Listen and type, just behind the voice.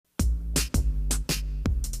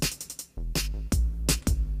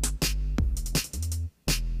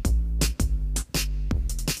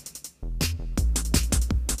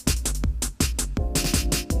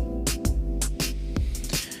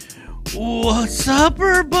What's up,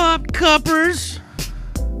 Bop Cuppers?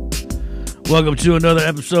 Welcome to another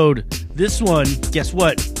episode. This one, guess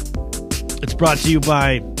what? It's brought to you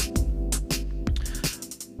by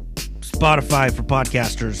Spotify for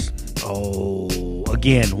podcasters.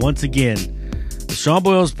 Once again, the Sean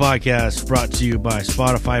Boyles podcast brought to you by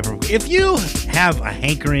Spotify. If you have a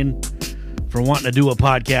hankering for wanting to do a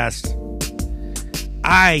podcast,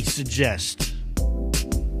 I suggest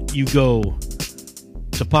you go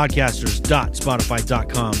to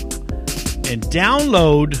podcasters.spotify.com and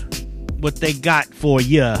download what they got for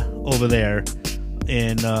you over there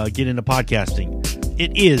and get into podcasting.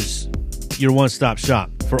 It is your one-stop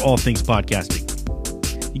shop for all things podcasting.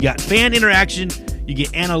 You got fan interaction, you get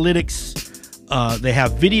analytics, they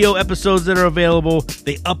have video episodes that are available,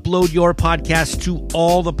 they upload your podcast to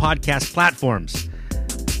all the podcast platforms,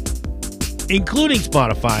 including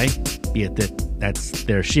Spotify, be it that's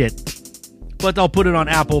their shit. But they'll put it on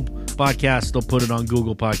Apple Podcasts. They'll put it on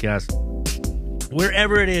Google Podcasts.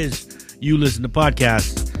 Wherever it is you listen to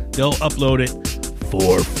podcasts, they'll upload it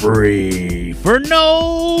for free. For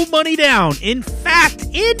no money down. In fact,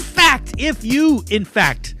 if you,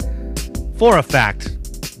 for a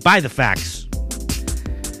fact, by the facts,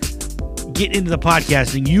 get into the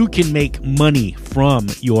podcasting, you can make money from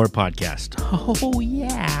your podcast. Oh,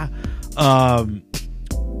 yeah.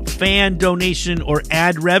 Fan donation or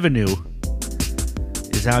ad revenue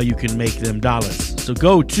is how you can make them dollars. So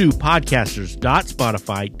go to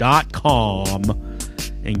podcasters.spotify.com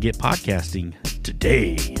and get podcasting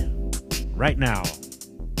today, right now.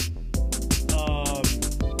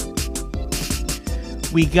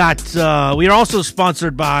 We are also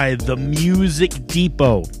sponsored by the Music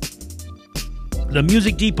Depot. The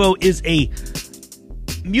Music Depot is a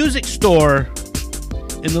music store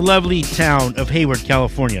in the lovely town of Hayward,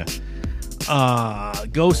 California.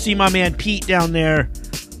 Go see my man Pete down there.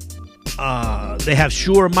 They have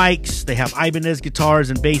Shure mics, they have Ibanez guitars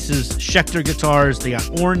and basses, Schecter guitars, they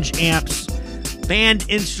got orange amps, band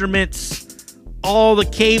instruments, all the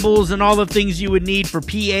cables and all the things you would need for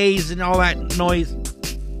PAs and all that noise.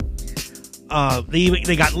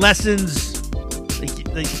 They got lessons,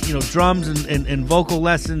 drums and vocal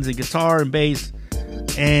lessons and guitar and bass,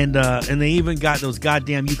 and they even got those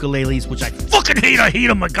goddamn ukuleles, which I fucking hate. I hate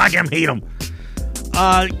them. I goddamn hate them.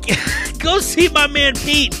 Go see my man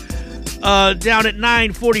Pete down at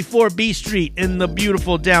 944 B Street in the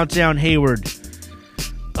beautiful downtown Hayward.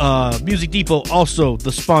 Music Depot, also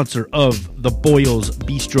the sponsor of the Boyles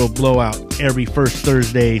Bistro Blowout every first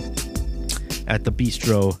Thursday at the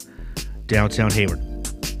Bistro downtown Hayward.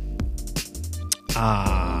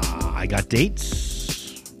 I got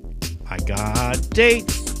dates.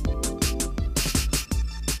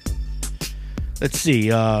 Let's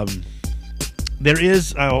see. There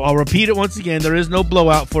is, I'll repeat it once again, there is no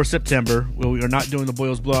blowout for September. We are not doing the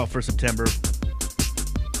Boyles blowout for September.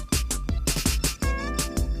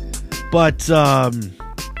 But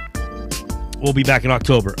we'll be back in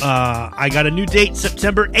October. I got a new date,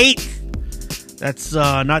 September 8th. That's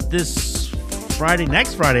not this Friday,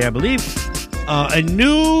 next Friday, I believe. A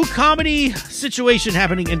new comedy situation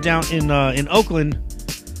happening in Oakland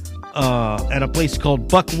at a place called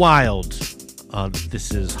Buck Wild.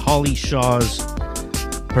 This is Holly Shaw's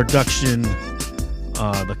production,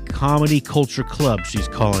 the Comedy Culture Club, she's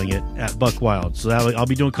calling it, at Buck Wild. So I'll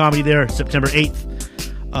be doing comedy there September 8th.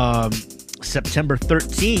 September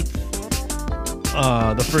 13th,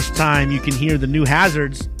 the first time you can hear the new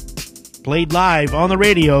Hazards played live on the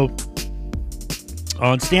radio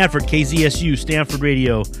on Stanford, KZSU, Stanford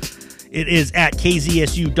Radio. It is at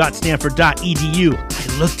kzsu.stanford.edu.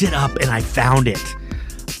 I looked it up and I found it.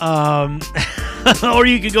 Or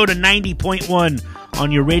you could go to 90.1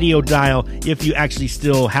 on your radio dial if you actually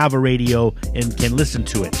still have a radio and can listen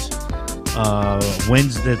to it.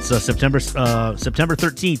 Wednesday, it's September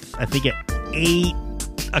 13th, I think at 8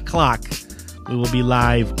 o'clock, we will be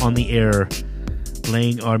live on the air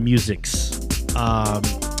playing our musics.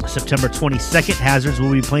 September 22nd, Hazards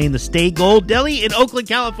will be playing the Stay Gold Deli in Oakland,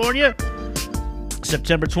 California.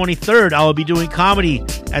 September 23rd, I will be doing comedy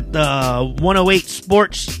at the 108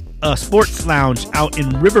 Sports Lounge out in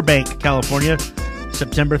Riverbank, California.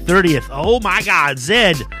 September 30th, oh my God,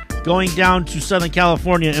 Zed going down to Southern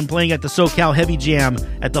California and playing at the SoCal Heavy Jam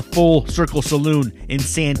at the Full Circle Saloon in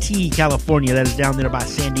Santee, California. That is down there by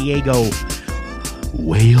San Diego.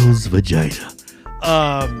 Whale's vagina.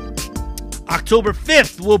 October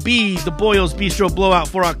 5th will be the Boyles Bistro Blowout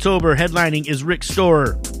for October. Headlining is Rick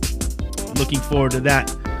Storer. Looking forward to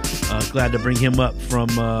that. Glad to bring him up from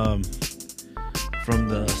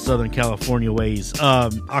the Southern California ways.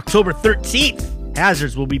 October 13th,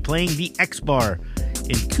 Hazards will be playing the X Bar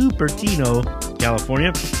in Cupertino,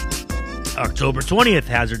 California. October 20th,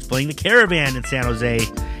 Hazard's playing the Caravan in San Jose.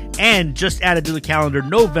 And just added to the calendar,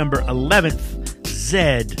 November 11th,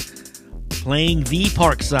 Zed playing the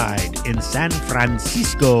Parkside in San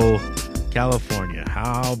Francisco, California.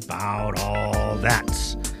 How about all that?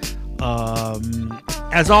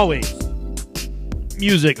 As always,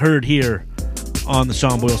 music heard here on the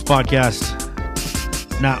Sean Boyles Podcast.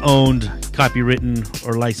 Not owned, copywritten,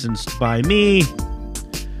 or licensed by me,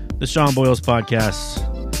 the Sean Boyles Podcast,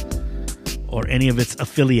 or any of its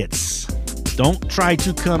affiliates. Don't try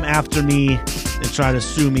to come after me and try to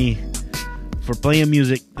sue me for playing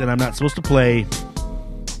music that I'm not supposed to play,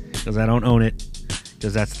 because I don't own it,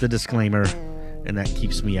 because that's the disclaimer, and that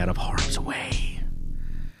keeps me out of harm's way.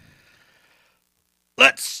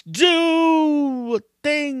 Let's do a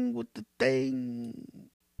thing with the thing.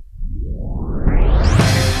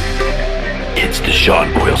 It's the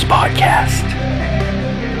Sean Boyles Podcast.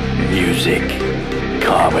 Music,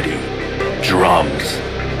 comedy, drums,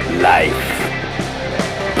 life.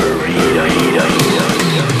 Burrito.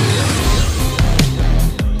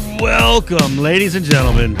 Welcome, ladies and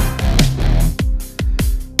gentlemen,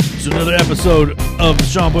 to another episode of the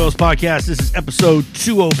Sean Boyles Podcast. This is episode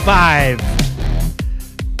 205.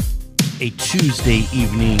 A Tuesday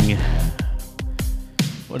evening.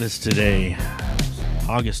 What is today?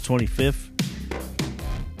 August 25th?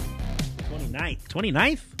 29th?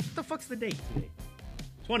 29th? What the fuck's the date today?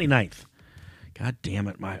 29th. God damn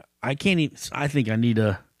it. I can't even, I think I need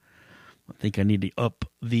to up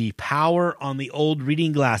the power on the old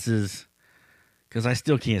reading glasses, because I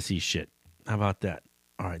still can't see shit. How about that?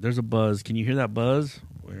 All right, there's a buzz. Can you hear that buzz?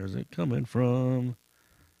 Where is it coming from?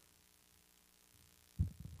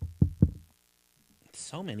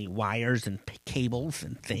 So many wires and cables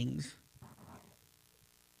and things.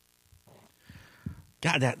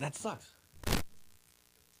 God, that sucks.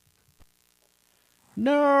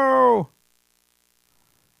 No!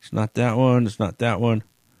 It's not that one. It's not that one.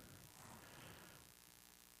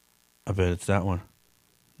 I bet it's that one.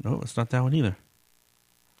 No, it's not that one either.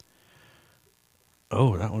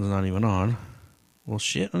 Oh, that one's not even on. Well,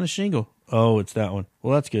 shit on the shingle. Oh, it's that one.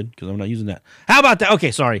 Well, that's good, because I'm not using that. How about that?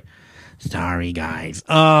 Okay, sorry. Sorry, guys.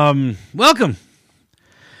 Welcome.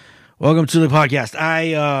 Welcome to the podcast.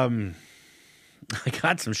 I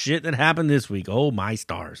got some shit that happened this week. Oh, my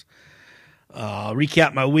stars.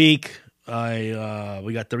 Recap my week. We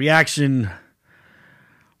got the reaction.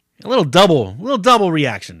 A little double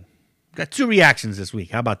reaction. Got 2 reactions this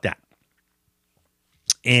week. How about that?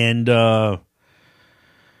 And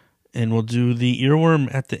we'll do the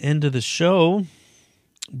earworm at the end of the show.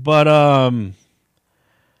 But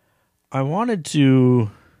I wanted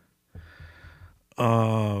to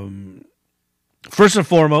first and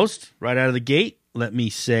foremost, right out of the gate, let me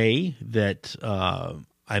say that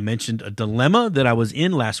I mentioned a dilemma that I was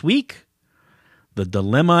in last week. The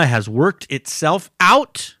dilemma has worked itself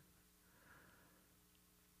out.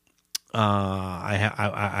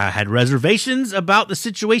 I had reservations about the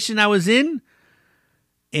situation I was in,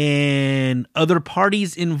 and other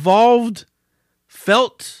parties involved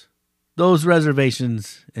felt those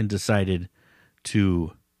reservations and decided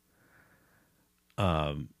to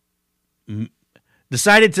to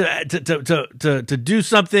do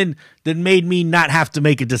something that made me not have to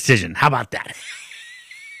make a decision. How about that?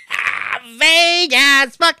 Vague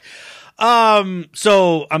as fuck.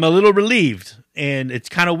 So I'm a little relieved, and it's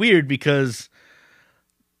kind of weird because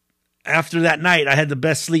after that night, I had the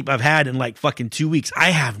best sleep I've had in like fucking 2 weeks. I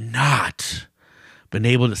have not been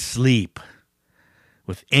able to sleep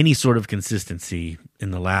with any sort of consistency in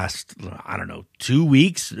the last, 2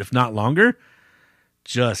 weeks, if not longer.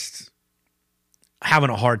 Just having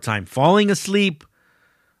a hard time falling asleep,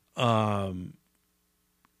 waking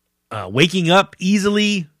up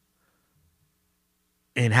easily,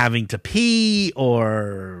 and having to pee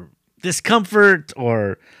or discomfort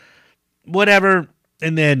or whatever,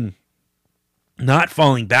 and then not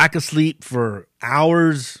falling back asleep for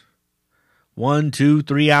hours, 1, 2,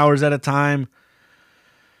 3 hours at a time.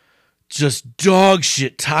 Just dog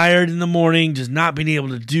shit tired in the morning, just not being able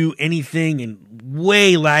to do anything and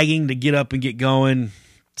way lagging to get up and get going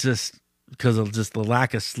just because of just the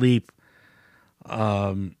lack of sleep.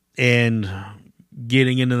 And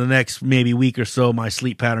getting into the next maybe week or so, my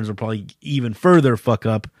sleep patterns will probably even further fuck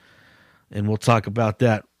up. And we'll talk about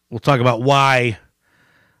that. We'll talk about why.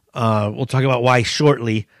 We'll talk about why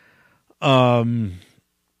shortly. But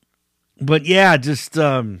yeah, just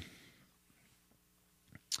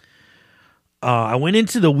I went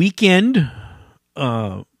into the weekend.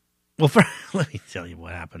 Let me tell you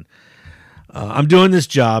what happened. I'm doing this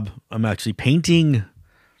job. I'm actually painting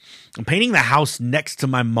I'm painting the house next to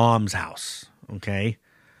my mom's house. Okay.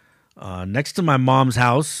 Next to my mom's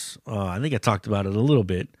house, I think I talked about it a little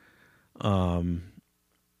bit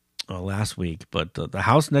last week, but the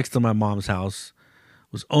house next to my mom's house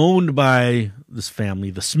was owned by this family,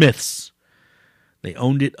 the Smiths. They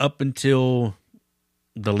owned it up until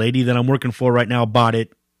the lady that I'm working for right now bought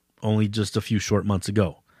it only just a few short months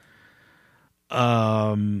ago.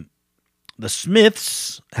 The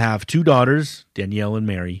Smiths have two daughters, Danielle and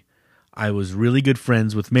Mary. I was really good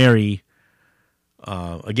friends with Mary.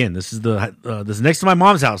 Again, this is next to my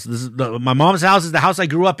mom's house. My mom's house is the house I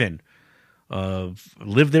grew up in.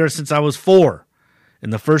 Lived there since I was 4.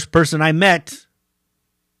 And the first person I met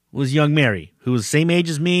was young Mary, who was the same age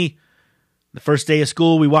as me. The first day of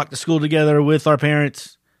school, we walked to school together with our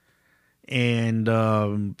parents. And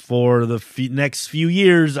for the next few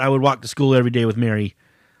years, I would walk to school every day with Mary.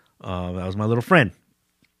 That was my little friend.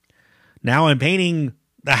 Now I'm painting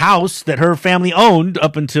the house that her family owned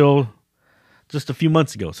up until just a few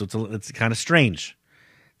months ago. So it's kind of strange.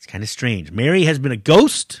 It's kind of strange. Mary has been a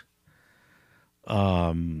ghost.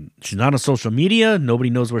 She's not on social media. Nobody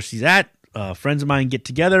knows where she's at. Friends of mine get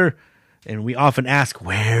together, and we often ask,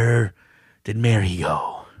 where did Mary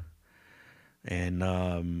go? And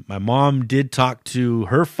my mom did talk to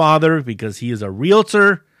her father because he is a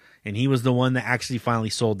realtor, and he was the one that actually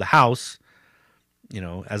finally sold the house. You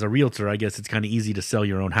know, as a realtor, I guess it's kind of easy to sell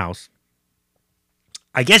your own house.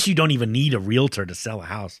 I guess you don't even need a realtor to sell a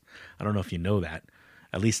house. I don't know if you know that.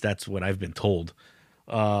 At least that's what I've been told.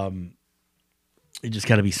 You just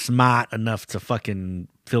got to be smart enough to fucking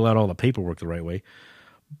fill out all the paperwork the right way.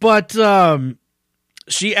 But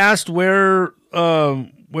she asked where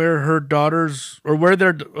her daughters, or where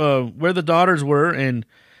the daughters were, and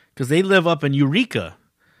because they live up in Eureka,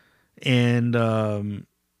 and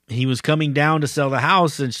he was coming down to sell the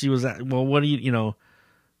house, and she was, well, what do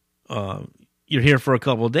you're here for a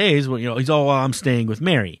couple of days. Well, he's all, well, I'm staying with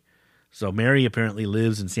Mary. So Mary apparently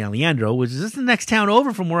lives in San Leandro, which is just the next town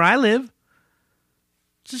over from where I live.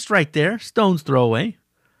 Just right there, stone's throw away.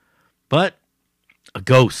 But a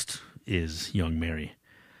ghost is young Mary.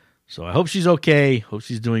 So I hope she's okay. Hope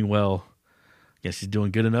she's doing well. Guess she's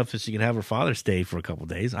doing good enough that she can have her father stay for a couple of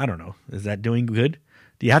days. I don't know. Is that doing good?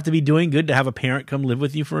 Do you have to be doing good to have a parent come live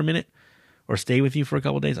with you for a minute? Or stay with you for a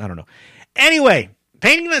couple of days? I don't know. Anyway,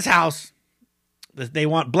 painting this house. They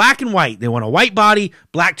want black and white. They want a white body,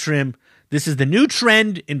 black trim. This is the new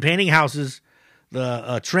trend in painting houses.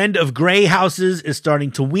 The trend of gray houses is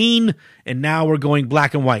starting to wane, and now we're going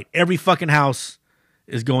black and white. Every fucking house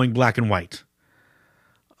is going black and white.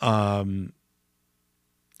 I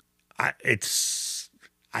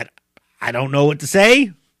don't know what to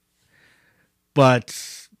say,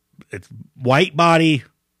 but it's white body,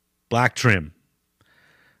 black trim.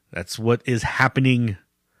 That's what is happening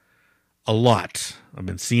a lot. I've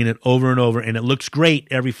been seeing it over and over, and it looks great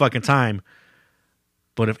every fucking time.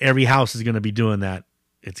 But if every house is going to be doing that,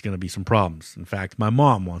 it's going to be some problems. In fact, my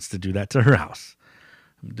mom wants to do that to her house.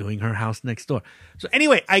 I'm doing her house next door. So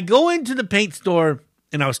anyway, I go into the paint store,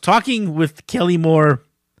 and I was talking with Kelly Moore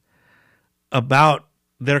about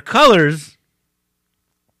their colors,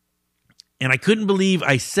 and I couldn't believe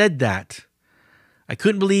I said that. I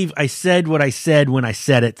couldn't believe I said what I said when I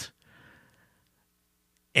said it.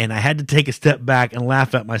 And I had to take a step back and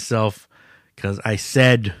laugh at myself because I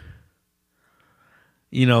said,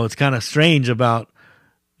 it's kind of strange about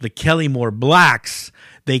the Kelly Moore blacks.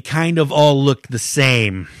 They kind of all look the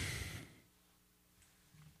same.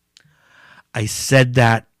 I said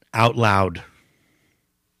that out loud.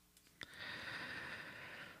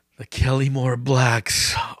 The Kelly Moore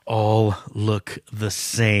blacks all look the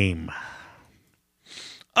same.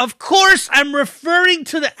 Of course, I'm referring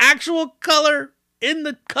to the actual color in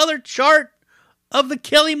the color chart of the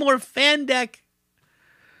Kelly Moore fan deck.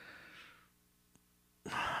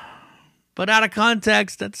 But out of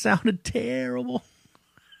context, that sounded terrible.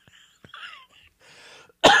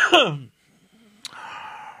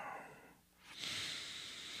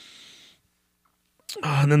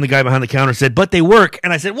 And then the guy behind the counter said, but they work.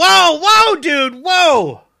 And I said, whoa, dude,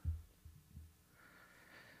 whoa.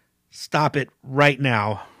 Stop it right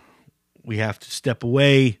now. We have to step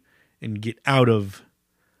away and get out of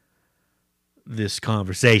this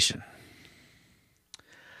conversation.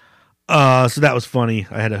 So that was funny.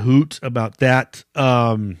 I had a hoot about that.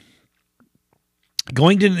 Going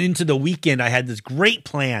into the weekend, I had this great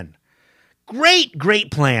plan.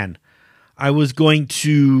 Great plan. I was going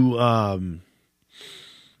to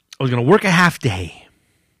work a half day.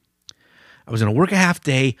 I was going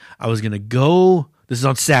to go. This is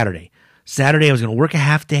on Saturday. Saturday, I was going to work a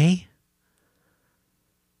half day.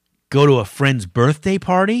 Go to a friend's birthday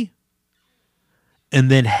party and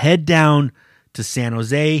then head down to San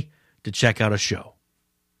Jose to check out a show.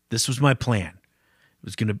 This was my plan. It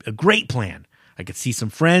was going to be a great plan. I could see some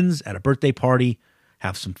friends at a birthday party,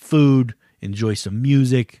 have some food, enjoy some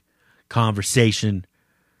music, conversation,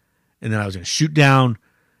 and then I was going to shoot down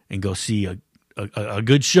and go see a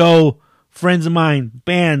good show, friends of mine,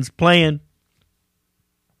 bands playing.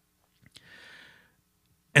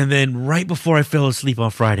 And then right before I fell asleep on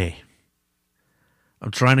Friday, I'm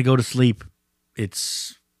trying to go to sleep.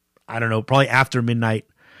 It's, I don't know, probably after midnight.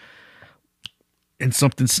 And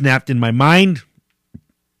something snapped in my mind.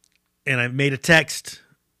 And I made a text.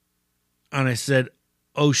 And I said,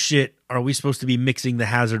 oh shit, are we supposed to be mixing the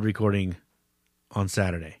Hazard recording on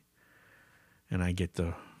Saturday? And I get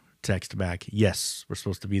the text back, yes, we're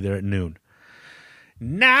supposed to be there at noon.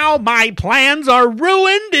 Now my plans are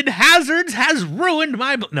ruined and Hazards has ruined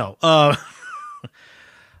my... No. I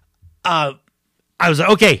was like,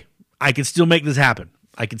 okay, I can still make this happen.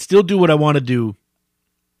 I can still do what I want to do,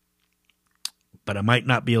 but I might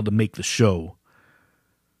not be able to make the show.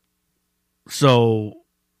 So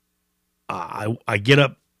I get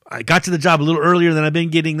up. I got to the job a little earlier than I've been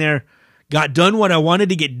getting there. Got done what I wanted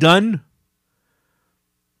to get done.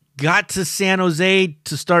 Got to San Jose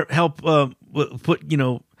to start help put, you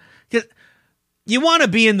know, you want to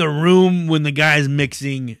be in the room when the guy's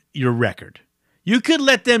mixing your record. You could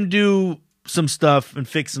let them do some stuff and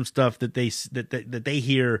fix some stuff that they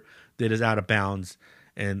hear that is out of bounds,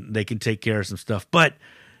 and they can take care of some stuff. But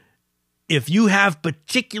if you have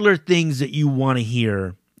particular things that you want to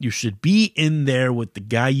hear, you should be in there with the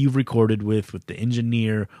guy you've recorded with the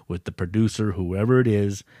engineer, with the producer, whoever it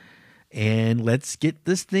is, and let's get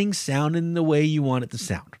this thing sounding the way you want it to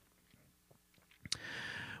sound.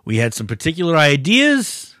 We had some particular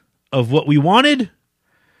ideas of what we wanted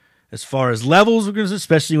as far as levels,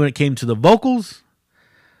 especially when it came to the vocals.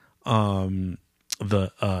 The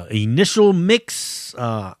initial mix,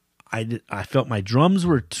 I felt my drums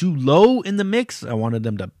were too low in the mix. I wanted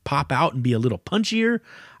them to pop out and be a little punchier.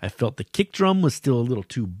 I felt the kick drum was still a little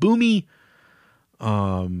too boomy.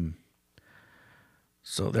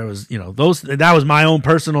 So there was, that was my own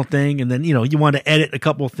personal thing. And then, you want to edit a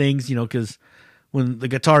couple of things, because when the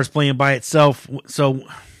guitar is playing by itself, so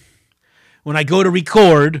when I go to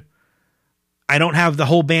record, I don't have the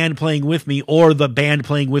whole band playing with me or the band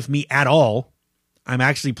playing with me at all. I'm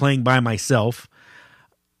actually playing by myself.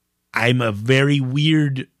 I'm a very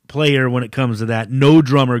weird player when it comes to that. No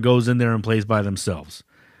drummer goes in there and plays by themselves.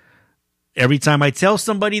 Every time I tell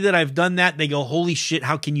somebody that I've done that, they go, holy shit,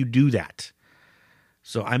 how can you do that?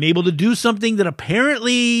 So I'm able to do something that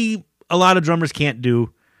apparently a lot of drummers can't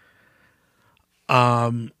do.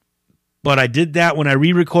 But I did that when I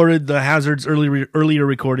re-recorded the Hazard's earlier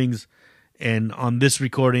recordings, and on this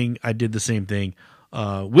recording, I did the same thing.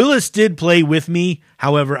 Willis did play with me.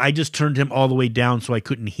 However, I just turned him all the way down so I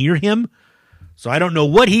couldn't hear him. So I don't know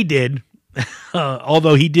what he did,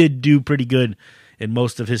 although he did do pretty good, and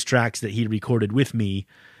most of his tracks that he recorded with me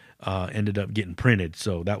ended up getting printed.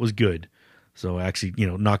 So that was good. So actually,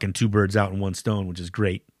 knocking two birds out in one stone, which is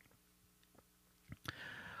great.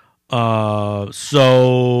 So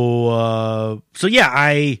yeah,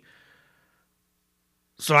 I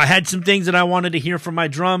had some things that I wanted to hear from my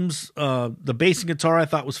drums. The bass and guitar I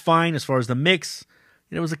thought was fine as far as the mix.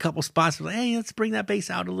 There was a couple spots where, hey, let's bring that bass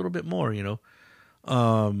out a little bit more,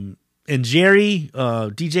 And Jerry,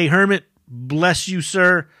 DJ Hermit, bless you,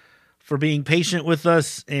 sir, for being patient with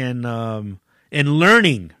us and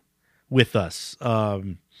learning with us.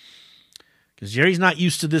 Because Jerry's not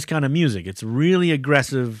used to this kind of music. It's really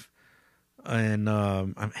aggressive. And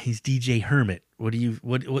he's DJ Hermit. What do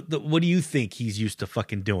you think he's used to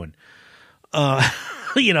fucking doing? So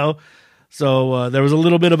there was a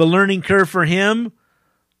little bit of a learning curve for him.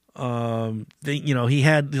 He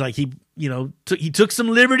had he took some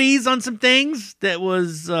liberties on some things that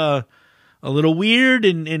was a little weird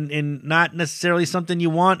and not necessarily something you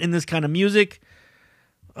want in this kind of music.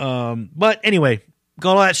 But anyway,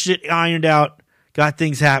 got all that shit ironed out, got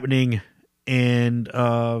things happening, and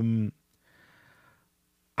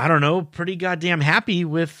I don't know, pretty goddamn happy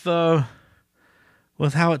with how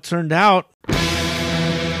it turned out.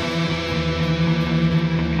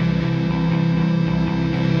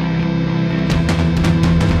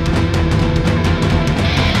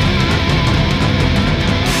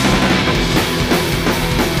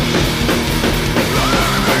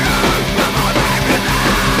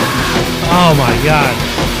 Oh my God.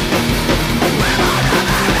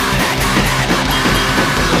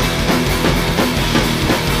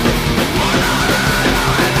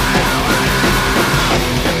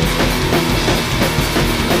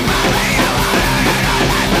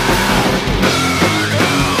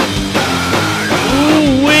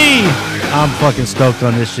 I'm fucking stoked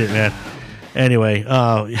on this shit, man. Anyway,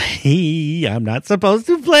 I'm not supposed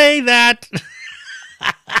to play that.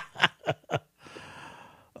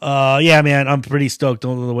 Yeah, man, I'm pretty stoked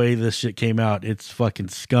on the way this shit came out. It's fucking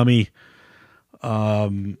scummy.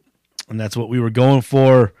 And that's what we were going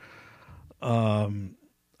for.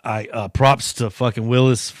 I props to fucking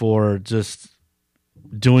Willis for just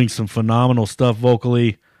doing some phenomenal stuff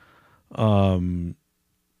vocally.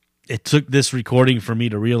 It took this recording for me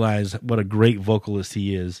to realize what a great vocalist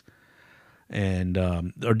he is. And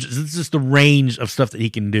or just the range of stuff that he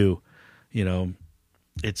can do. You know,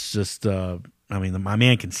 it's just, I mean, my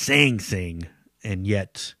man can sing, and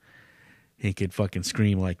yet he could fucking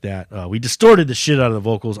scream like that. We distorted the shit out of the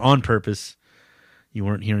vocals on purpose. You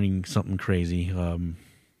weren't hearing something crazy.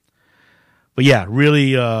 But yeah,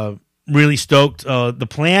 really, really stoked. The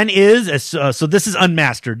plan is, so this is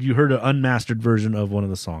unmastered. You heard an unmastered version of one of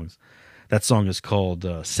the songs. That song is called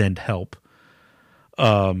Send Help.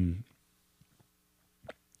 As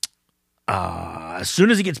soon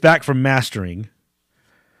as he gets back from mastering,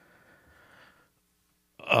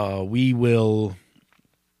 we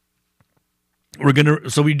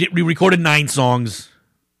recorded 9 songs.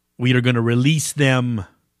 We are going to release them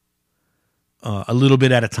a little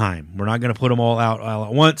bit at a time. We're not going to put them all out all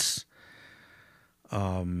at once.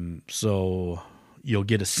 So you'll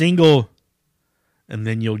get a single, and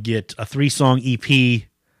then you'll get a 3-song EP.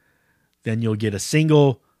 Then you'll get a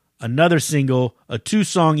single, another single, a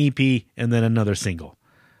 2-song EP, and then another single.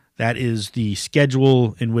 That is the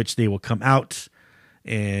schedule in which they will come out.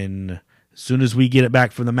 And as soon as we get it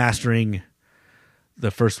back from the mastering,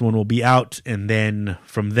 the first one will be out. And then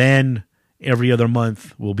from then, every other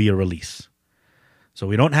month will be a release. So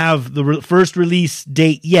we don't have the first release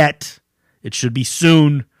date yet. It should be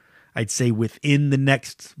soon. I'd say within the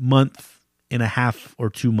next month and a half or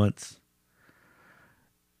 2 months.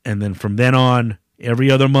 And then from then on, every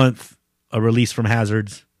other month, a release from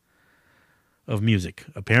Hazards of music.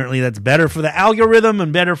 Apparently that's better for the algorithm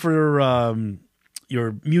and better for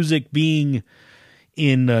your music being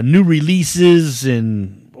in new releases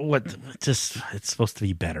and it's supposed to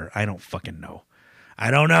be better. I don't fucking know. I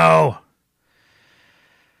don't know.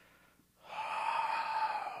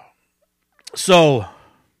 So,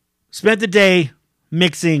 spent the day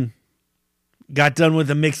mixing. Got done with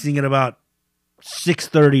the mixing at about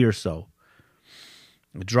 6:30 or so.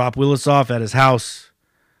 I drop Willis off at his house,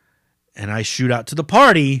 and I shoot out to the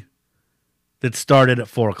party that started at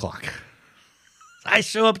 4 o'clock. I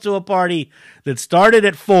show up to a party that started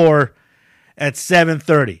at 4 at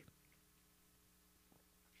 7:30.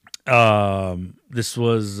 This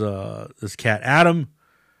was this cat Adam.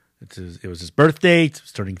 It was his birthday. He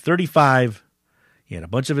was turning 35. He had a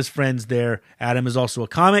bunch of his friends there. Adam is also a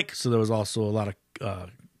comic, so there was also a lot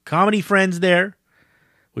of comedy friends there,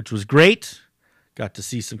 which was great. Got to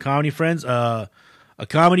see some comedy friends. A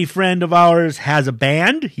comedy friend of ours has a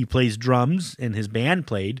band. He plays drums, and his band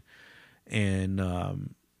played. And I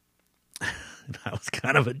was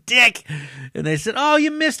kind of a dick. And they said, "Oh,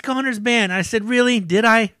 you missed Connor's band." I said, "Really? Did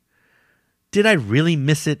I? Did I really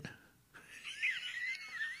miss it?"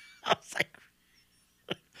 I was like,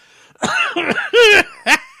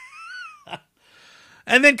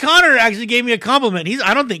 and then Connor actually gave me a compliment.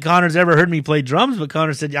 I don't think Connor's ever heard me play drums, but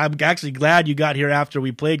Connor said, "I'm actually glad you got here after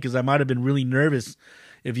we played because I might have been really nervous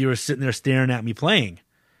if you were sitting there staring at me playing."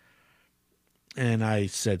 And I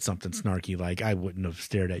said something snarky like, "I wouldn't have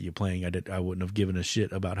stared at you playing. I wouldn't have given a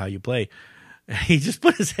shit about how you play." And he just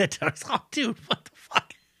put his head down. I was like, "Oh, dude, what the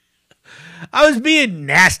fuck?" I was being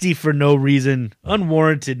nasty for no reason,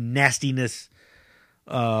 unwarranted nastiness.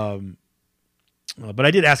 But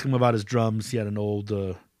I did ask him about his drums. He had an old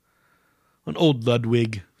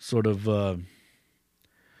Ludwig, sort of,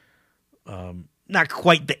 not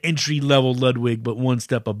quite the entry level Ludwig, but one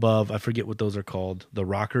step above. I forget what those are called. The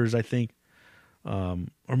Rockers, I think.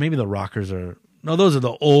 Or maybe the Rockers those are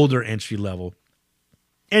the older entry level.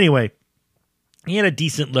 Anyway, he had a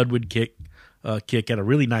decent Ludwig kick, had a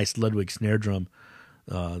really nice Ludwig snare drum,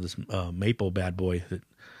 this maple bad boy that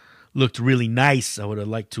looked really nice. I would have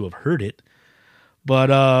liked to have heard it. But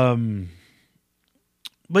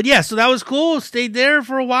yeah, so that was cool. Stayed there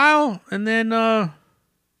for a while and then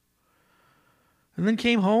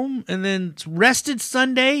came home and then rested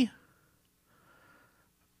Sunday.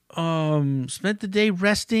 Spent the day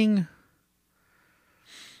resting.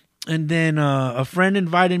 And then a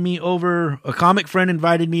comic friend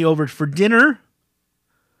invited me over for dinner,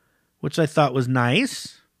 which I thought was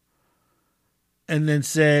nice. And then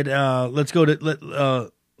said,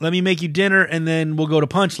 let me make you dinner and then we'll go to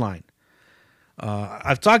Punchline.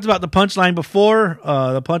 I've talked about the Punchline before.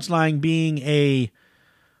 The Punchline being a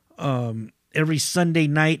Every Sunday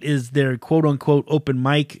night is their quote unquote open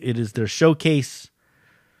mic. It is their showcase.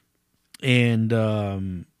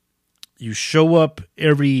 And you show up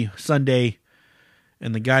every Sunday,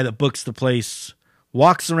 and the guy that books the place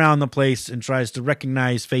walks around the place and tries to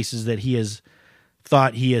recognize faces that he has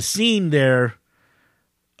thought he has seen there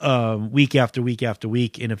week after week after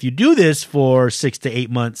week. And if you do this for 6 to 8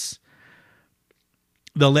 months,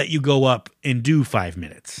 they'll let you go up and do 5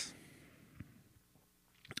 minutes.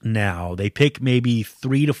 Now, they pick maybe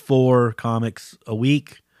 3 to 4 comics a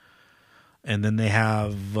week, and then they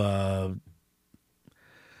have, 3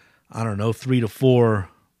 to 4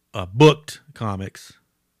 booked comics.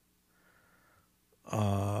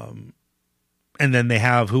 And then they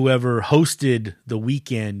have whoever hosted the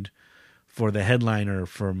weekend for the headliner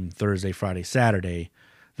from Thursday, Friday, Saturday.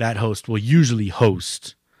 That host will usually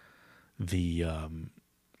host the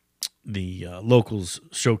locals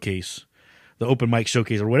showcase, the open mic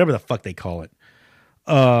showcase, or whatever the fuck they call it.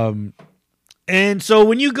 And so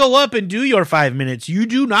when you go up and do your 5 minutes, you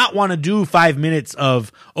do not want to do 5 minutes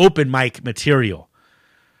of open mic material.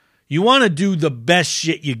 You want to do the best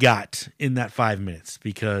shit you got in that 5 minutes,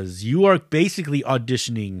 because you are basically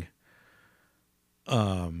auditioning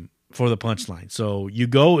for the punchline. So you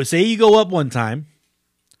go up one time,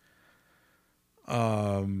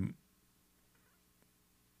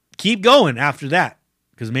 keep going after that,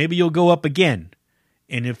 because maybe you'll go up again.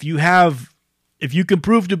 And if you can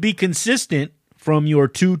prove to be consistent from your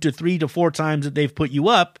 2 to 3 to 4 times that they've put you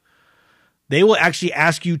up, they will actually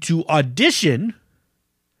ask you to audition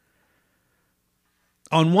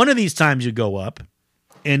on one of these times you go up.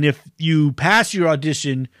 And if you pass your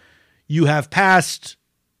audition, you have passed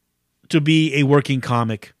to be a working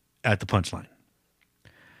comic at the Punchline.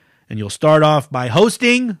 And you'll start off by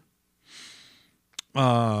hosting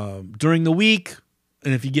during the week.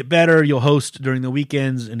 And if you get better, you'll host during the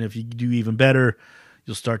weekends. And if you do even better,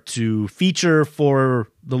 you'll start to feature for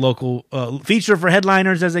the local, feature for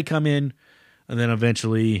headliners as they come in. And then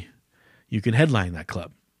eventually you can headline that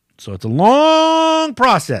club. So it's a long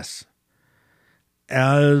process.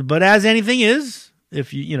 But as anything is,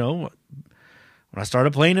 if when I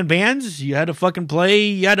started playing in bands, you had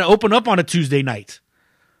to open up on a Tuesday night,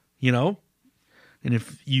 And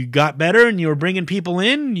if you got better and you were bringing people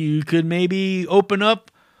in, you could maybe open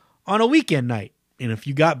up on a weekend night. And if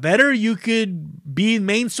you got better, you could be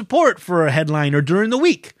main support for a headliner during the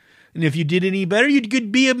week. And if you did any better, you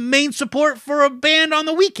could be a main support for a band on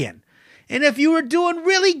the weekend. And if you were doing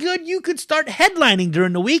really good, you could start headlining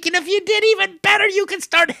during the week. And if you did even better, you could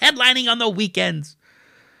start headlining on the weekends.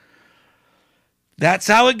 That's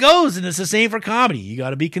how it goes. And it's the same for comedy. You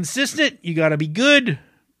got to be consistent. You got to be good.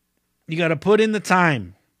 You got to put in the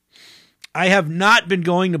time. I have not been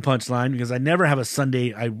going to Punchline because I never have a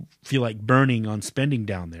Sunday I feel like burning on spending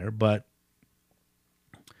down there. But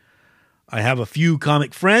I have a few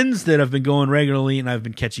comic friends that have been going regularly, and I've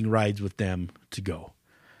been catching rides with them to go.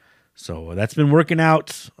 So that's been working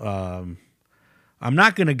out. I'm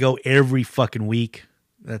not going to go every fucking week.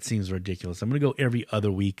 That seems ridiculous. I'm going to go every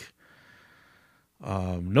other week.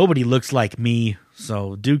 Nobody looks like me,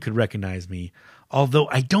 so dude could recognize me. Although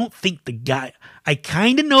I don't think the guy... I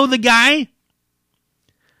kind of know the guy.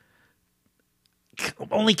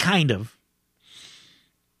 Only kind of.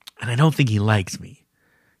 And I don't think he likes me.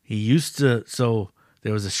 He used to... So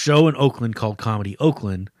there was a show in Oakland called Comedy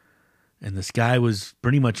Oakland, and this guy was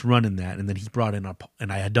pretty much running that, and then he brought in...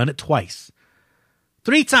 And I had done it twice.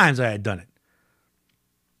 3 times I had done it.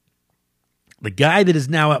 The guy that is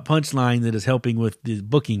now at Punchline that is helping with the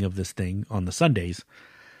booking of this thing on the Sundays,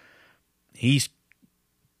 he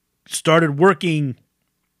started working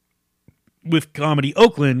with Comedy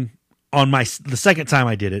Oakland on the second time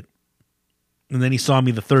I did it. And then he saw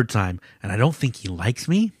me the third time. And I don't think he likes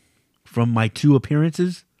me from my 2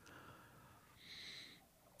 appearances.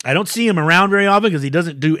 I don't see him around very often because he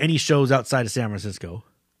doesn't do any shows outside of San Francisco.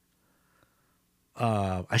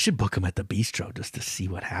 I should book him at the Bistro just to see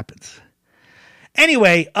what happens.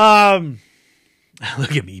 Anyway,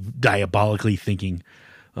 look at me diabolically thinking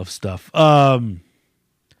of stuff.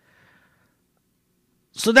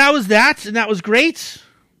 So that was that, and that was great.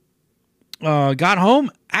 Got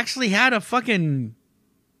home, actually had a fucking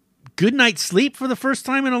good night's sleep for the first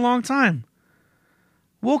time in a long time.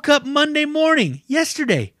 Woke up Monday morning,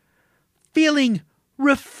 yesterday, feeling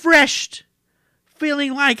refreshed,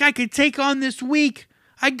 feeling like I could take on this week.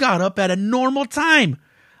 I got up at a normal time.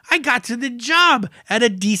 I got to the job at a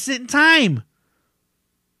decent time.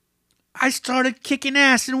 I started kicking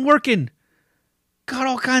ass and working. Got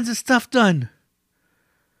all kinds of stuff done.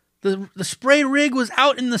 The spray rig was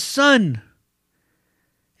out in the sun.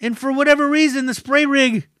 And for whatever reason, the spray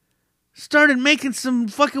rig started making some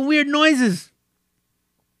fucking weird noises.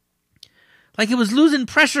 Like it was losing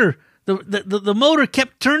pressure. The motor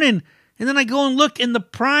kept turning. And then I go and look in the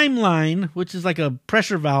prime line, which is like a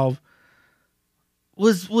pressure valve,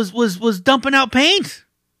 was dumping out paint.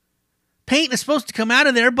 Paint is supposed to come out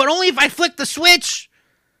of there, but only if I flick the switch.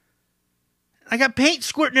 I got paint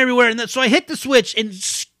squirting everywhere, and so I hit the switch and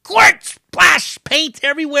squirt, splash, paint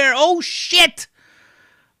everywhere. Oh shit!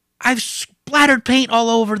 I've splattered paint all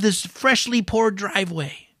over this freshly poured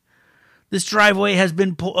driveway. This driveway has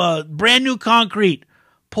been brand new concrete,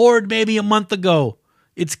 poured maybe a month ago.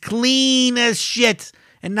 It's clean as shit,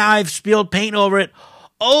 and now I've spilled paint over it.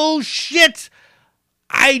 Oh shit!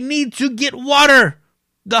 I need to get water.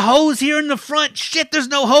 The hose here in the front, shit, there's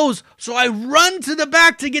no hose. So I run to the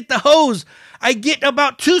back to get the hose. I get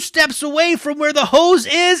about 2 steps away from where the hose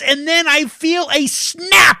is, and then I feel a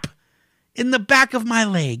snap in the back of my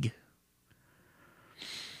leg.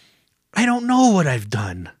 I don't know what I've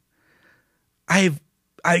done. I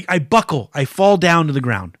buckle. I fall down to the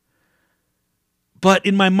ground. But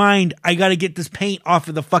in my mind, I got to get this paint off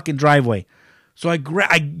of the fucking driveway. So I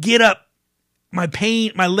get up. My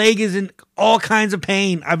leg is in all kinds of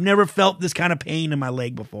pain. I've never felt this kind of pain in my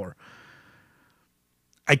leg before.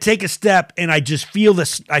 I take a step and I just feel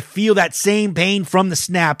this. I feel that same pain from the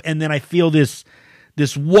snap, and then I feel this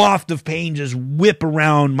waft of pain just whip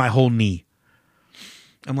around my whole knee.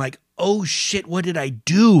 I'm like, oh shit, what did I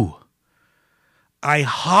do? I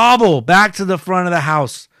hobble back to the front of the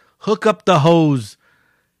house, hook up the hose,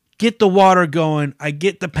 get the water going. I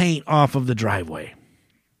get the paint off of the driveway.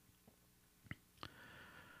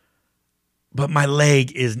 But my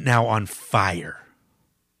leg is now on fire.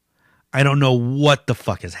 I don't know what the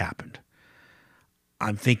fuck has happened.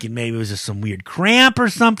 I'm thinking maybe it was just some weird cramp or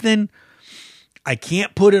something. I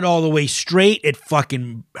can't put it all the way straight. It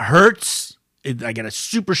fucking hurts. I get a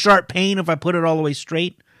super sharp pain if I put it all the way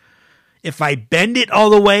straight. If I bend it all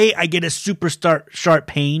the way, I get a super sharp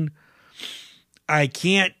pain. I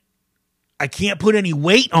can't put any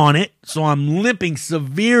weight on it, so I'm limping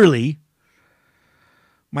severely.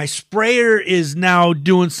 My sprayer is now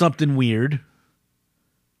doing something weird.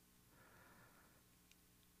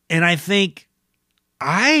 And I think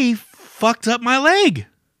I fucked up my leg.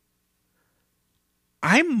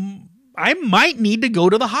 I might need to go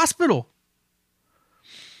to the hospital.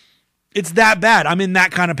 It's that bad. I'm in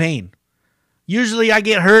that kind of pain. Usually I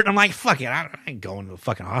get hurt. I'm like, fuck it. I ain't going to the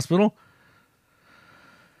fucking hospital.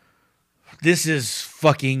 This is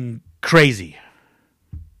fucking crazy.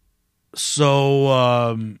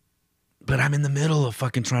 So, but I'm in the middle of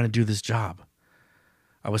fucking trying to do this job.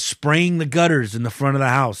 I was spraying the gutters in the front of the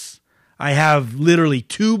house. I have literally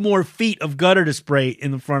 2 more feet of gutter to spray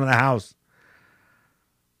in the front of the house.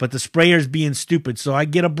 But the sprayer's being stupid. So I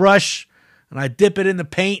get a brush and I dip it in the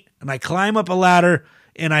paint and I climb up a ladder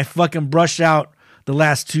and I fucking brush out the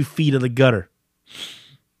last 2 feet of the gutter.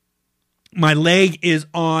 My leg is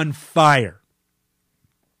on fire.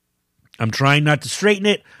 I'm trying not to straighten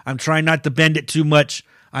it. I'm trying not to bend it too much.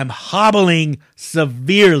 I'm hobbling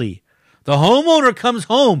severely. The homeowner comes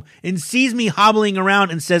home and sees me hobbling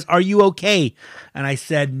around and says, "Are you okay?" And I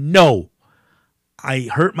said, "No. I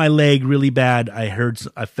hurt my leg really bad. I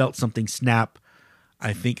felt something snap.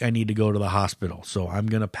 I think I need to go to the hospital." So I'm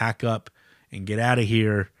going to pack up and get out of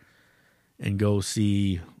here and go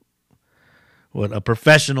see what a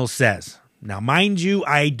professional says. Now, mind you,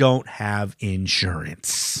 I don't have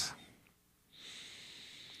insurance.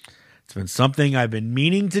 It's been something I've been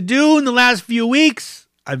meaning to do in the last few weeks.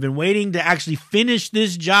 I've been waiting to actually finish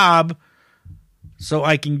this job so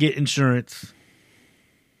I can get insurance.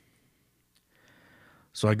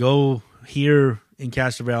 So I go here in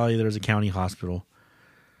Castro Valley. There's a county hospital.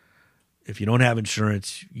 If you don't have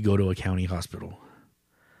insurance, you go to a county hospital.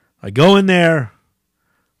 I go in there,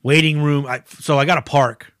 waiting room. So I got to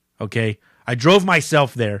park, okay? I drove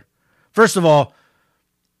myself there. First of all,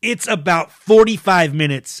 it's about 45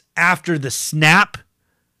 minutes after the snap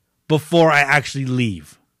before I actually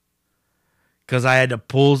leave. Because I had to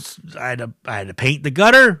paint the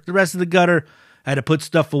gutter, the rest of the gutter. I had to put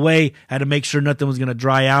stuff away. I had to make sure nothing was going to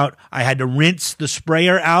dry out. I had to rinse the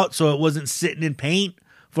sprayer out so it wasn't sitting in paint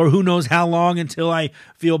for who knows how long until I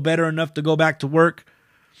feel better enough to go back to work.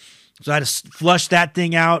 So I had to flush that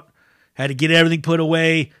thing out. Had to get everything put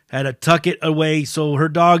away. Had to tuck it away so her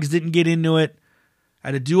dogs didn't get into it. I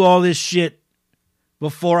had to do all this shit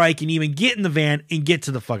before I can even get in the van and get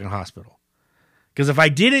to the fucking hospital. Because if I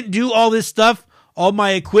didn't do all this stuff, all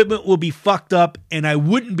my equipment will be fucked up and I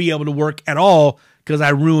wouldn't be able to work at all because I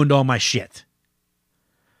ruined all my shit.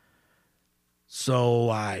 So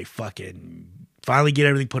I fucking finally get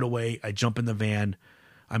everything put away. I jump in the van.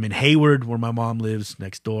 I'm in Hayward, where my mom lives,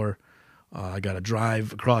 next door. I got to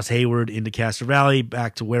drive across Hayward into Castro Valley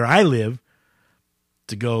back to where I live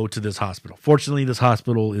to go to this hospital. Fortunately, this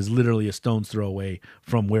hospital is literally a stone's throw away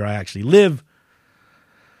from where I actually live.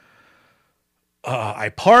 I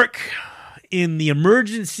park in the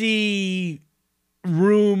emergency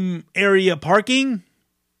room area parking,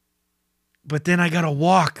 but then I got to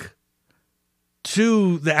walk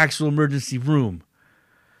to the actual emergency room.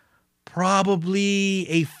 Probably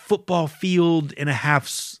a football field and a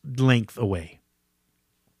half length away.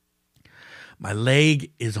 My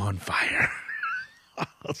leg is on fire.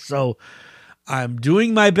 So I'm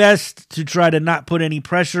doing my best to try to not put any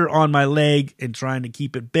pressure on my leg and trying to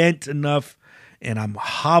keep it bent enough. And I'm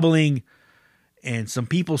hobbling. And some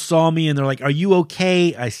people saw me and they're like, "Are you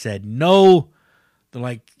okay?" I said, "No." They're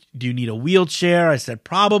like, "Do you need a wheelchair?" I said,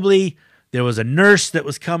 "Probably." There was a nurse that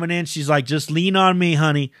was coming in. She's like, "Just lean on me,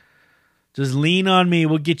 honey. Just lean on me.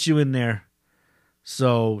 We'll get you in there."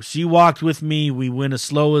 So she walked with me. We went as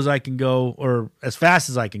slow as I can go, or as fast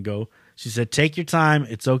as I can go. She said, "Take your time.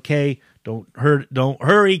 It's okay. Don't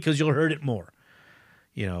hurry because you'll hurt it more."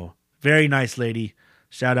 You know, very nice lady.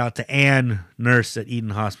 Shout out to Ann, nurse at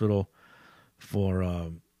Eden Hospital,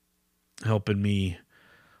 for helping me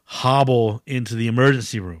hobble into the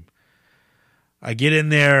emergency room. I get in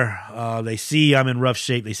there. They see I'm in rough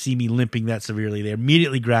shape. They see me limping that severely. They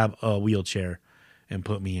immediately grab a wheelchair and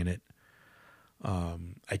put me in it.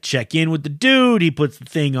 I check in with the dude. He puts the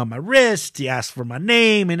thing on my wrist. He asks for my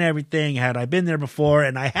name and everything. Had I been there before?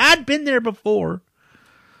 And I had been there before.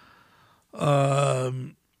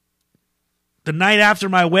 The night after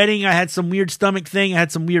my wedding, I had some weird stomach thing. I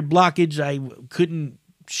had some weird blockage. I couldn't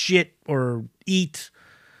shit or eat.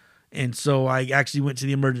 And so I actually went to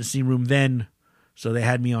the emergency room then. So they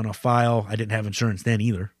had me on a file. I didn't have insurance then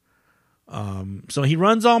either. So he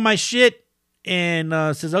runs all my shit and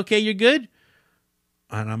says, "Okay, you're good."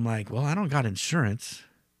 And I'm like, "Well, I don't got insurance."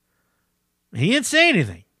 And he didn't say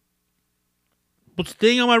anything. Puts the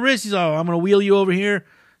thing on my wrist. He's all, "I'm going to wheel you over here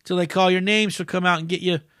till they call your name. She'll come out and get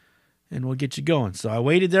you, and we'll get you going." So I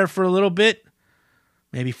waited there for a little bit,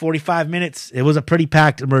 maybe 45 minutes. It was a pretty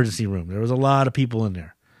packed emergency room. There was a lot of people in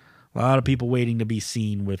there. A lot of people waiting to be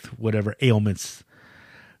seen with whatever ailments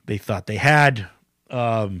they thought they had.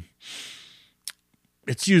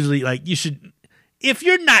 It's usually like if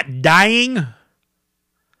you're not dying,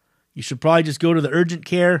 you should probably just go to the urgent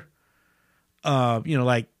care.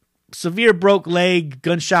 Like severe broke leg,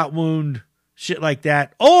 gunshot wound, shit like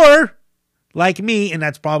that. Or like me, and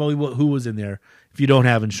that's probably who was in there. If you don't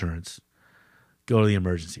have insurance, go to the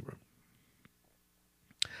emergency room.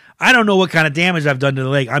 I don't know what kind of damage I've done to the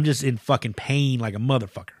leg. I'm just in fucking pain like a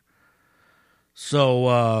motherfucker.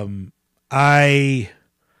 So they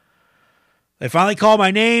finally called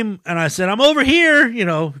my name, and I said, "I'm over here,"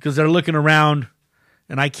 because they're looking around,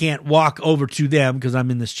 and I can't walk over to them because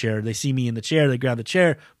I'm in this chair. They see me in the chair. They grab the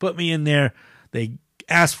chair, put me in there. They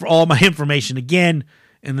ask for all my information again,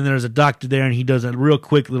 and then there's a doctor there, and he does a real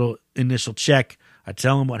quick little initial check. I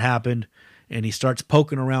tell him what happened. And he starts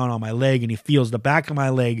poking around on my leg, and he feels the back of my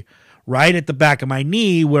leg right at the back of my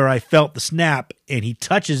knee where I felt the snap, and he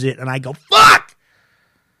touches it, and I go, "Fuck!"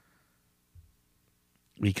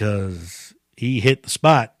 Because he hit the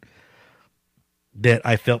spot that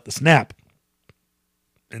I felt the snap.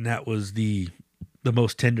 And that was the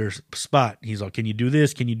most tender spot. He's like, "Can you do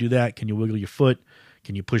this? Can you do that? Can you wiggle your foot?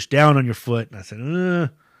 Can you push down on your foot?" And I said,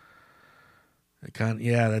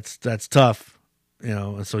 that's tough.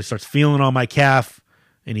 And so he starts feeling on my calf,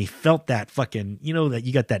 and he felt that fucking, that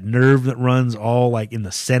you got that nerve that runs all like in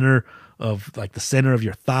the center of like the center of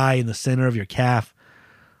your thigh and the center of your calf.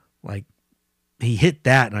 Like he hit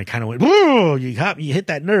that, and I kind of went, "Whoa, you hit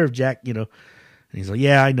that nerve, Jack," And he's like,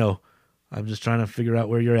 "Yeah, I know. I'm just trying to figure out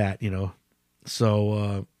where you're at,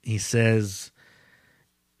 So he says,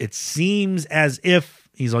 "It seems as if,"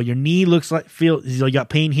 he's like, "your knee looks like, he's like, "You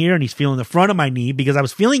got pain here," and he's feeling the front of my knee because I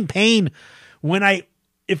was feeling pain.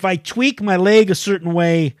 If I tweak my leg a certain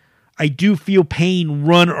way, I do feel pain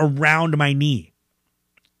run around my knee.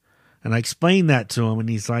 And I explained that to him, and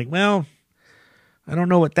he's like, "Well, I don't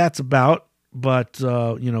know what that's about, but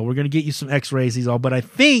we're going to get you some x-rays." He's all, "But I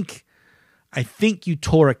think you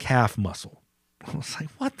tore a calf muscle." I was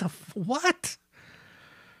like, what?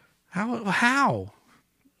 How?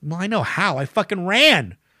 Well, I know how. I fucking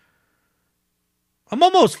ran. I'm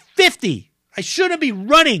almost 50. I shouldn't be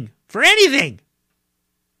running for anything.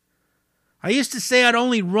 I used to say I'd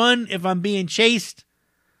only run if I'm being chased.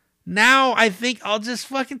 Now I think I'll just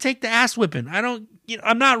fucking take the ass whipping.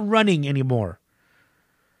 I'm not running anymore.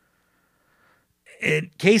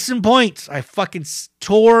 And case in point, I fucking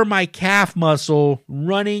tore my calf muscle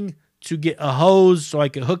running to get a hose so I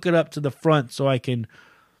can hook it up to the front so I can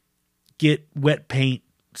get wet paint,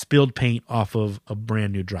 spilled paint off of a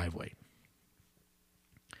brand new driveway.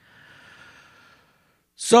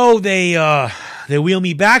 So they wheel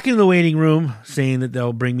me back into the waiting room, saying that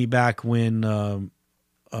they'll bring me back when I'm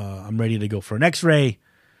ready to go for an x-ray.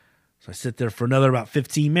 So I sit there for another about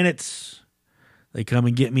 15 minutes. They come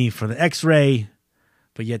and get me for the x-ray,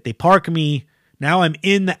 but yet they park me. Now I'm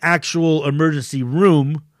in the actual emergency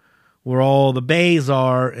room where all the bays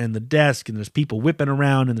are and the desk, and there's people whipping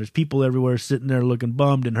around, and there's people everywhere sitting there looking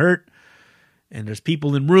bummed and hurt. And there's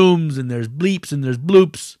people in rooms, and there's bleeps and there's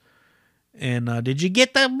bloops. And did you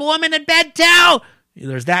get the woman in bed towel?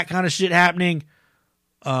 There's that kind of shit happening.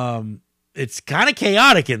 It's kind of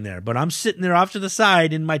chaotic in there, but I'm sitting there off to the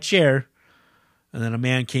side in my chair. And then a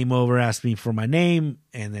man came over, asked me for my name,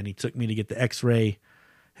 and then he took me to get the x-ray,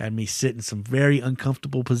 had me sit in some very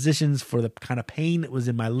uncomfortable positions for the kind of pain that was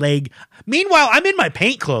in my leg. Meanwhile, I'm in my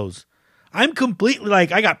paint clothes. I'm completely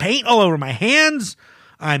like, I got paint all over my hands.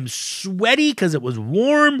 I'm sweaty because it was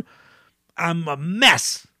warm. I'm a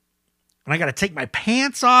mess. And I got to take my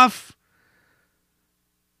pants off.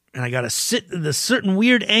 And I got to sit in this certain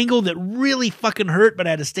weird angle that really fucking hurt, but I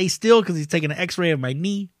had to stay still because he's taking an x-ray of my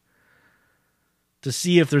knee to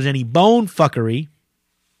see if there's any bone fuckery.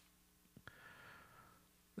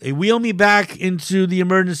 They wheel me back into the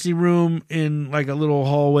emergency room in like a little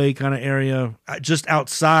hallway kind of area, just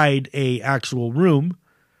outside a actual room.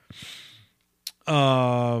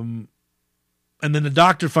 And then the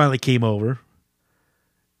doctor finally came over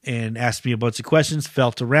and asked me a bunch of questions,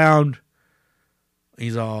 felt around.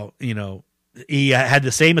 He's all, he had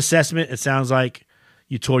the same assessment. It sounds like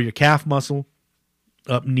you tore your calf muscle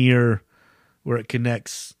up near where it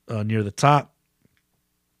connects near the top.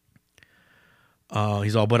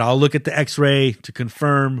 He's all, but I'll look at the x-ray to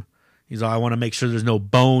confirm. He's all, I want to make sure there's no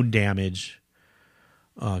bone damage.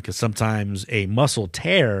 Because sometimes a muscle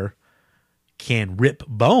tear can rip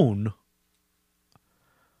bone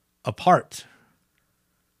apart.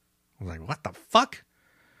 I was like, what the fuck?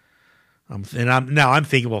 I'm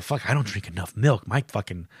thinking, well, fuck, I don't drink enough milk. My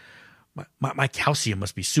fucking, my calcium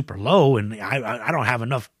must be super low, and I don't have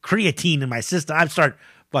enough creatine in my system. I start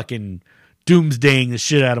fucking doomsdaying the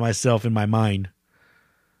shit out of myself in my mind.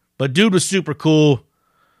 But dude was super cool,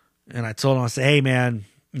 and I told him, I said, hey, man,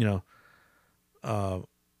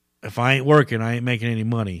 if I ain't working, I ain't making any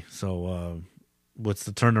money. So what's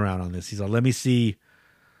the turnaround on this? He's like, let me see.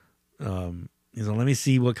 Let me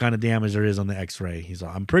see what kind of damage there is on the x-ray. He's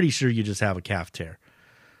like, I'm pretty sure you just have a calf tear.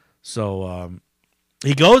 So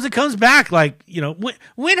he goes and comes back like,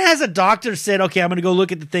 when has a doctor said, okay, I'm going to go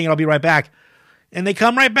look at the thing and I'll be right back? And they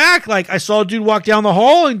come right back. Like, I saw a dude walk down the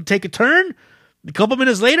hall and take a turn. A couple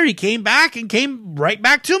minutes later, he came back and came right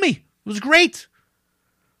back to me. It was great.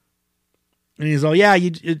 And he's all, yeah,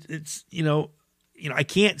 it's I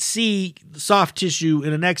can't see soft tissue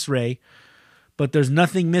in an x-ray, but there's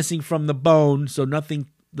nothing missing from the bone, so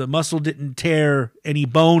the muscle didn't tear any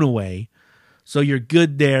bone away. So you're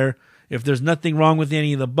good there. If there's nothing wrong with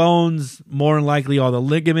any of the bones, more than likely all the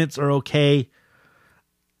ligaments are okay.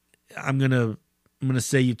 I'm gonna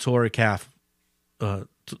say you tore a calf,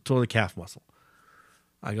 tore the calf muscle.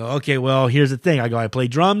 I go, okay, well, here's the thing. I go, I play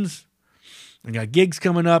drums. I got gigs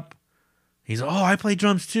coming up. He's like, oh, I play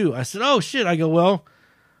drums too. I said, oh shit. I go, well,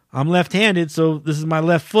 I'm left-handed, so this is my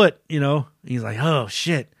left foot, He's like, oh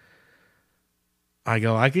shit. I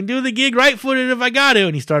go, I can do the gig right-footed if I got to.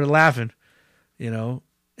 And he started laughing,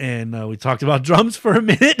 and we talked about drums for a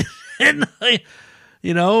minute. And,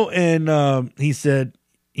 he said,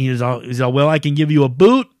 he's all, well, I can give you a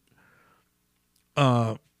boot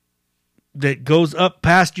that goes up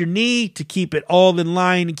past your knee to keep it all in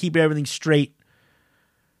line and keep everything straight.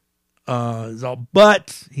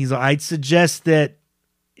 But he's like, I'd suggest that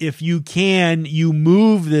if you can, you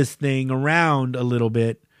move this thing around a little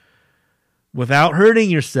bit without hurting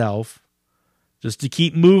yourself, just to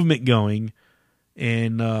keep movement going,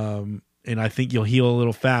 and I think you'll heal a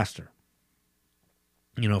little faster.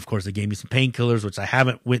 Of course, they gave me some painkillers, which I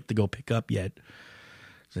haven't went to go pick up yet.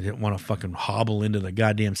 I didn't want to fucking hobble into the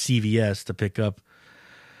goddamn CVS to pick up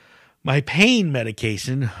my pain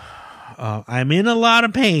medication. I'm in a lot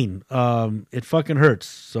of pain. It fucking hurts.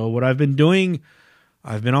 So what I've been doing,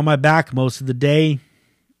 I've been on my back most of the day.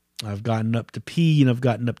 I've gotten up to pee and I've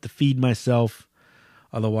gotten up to feed myself.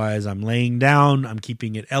 Otherwise, I'm laying down. I'm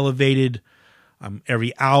keeping it elevated.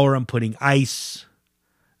 Every hour I'm putting ice.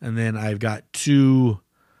 And then I've got 2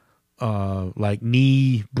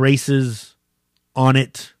 knee braces on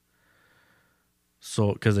it.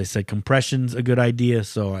 So, because they said compression's a good idea,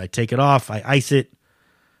 so I take it off, I ice it,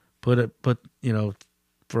 put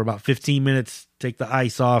for about 15 minutes, take the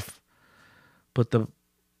ice off, put the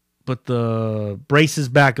braces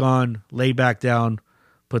back on, lay back down,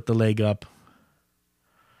 put the leg up.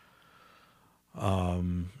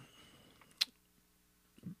 Been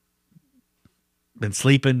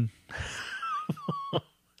sleeping.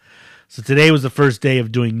 So today was the first day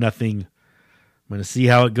of doing nothing. I'm going to see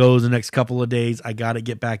how it goes the next couple of days. I got to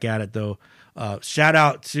get back at it, though. Shout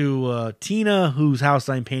out to Tina, whose house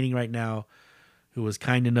I'm painting right now, who was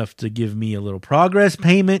kind enough to give me a little progress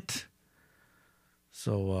payment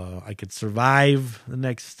so I could survive the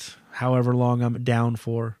next however long I'm down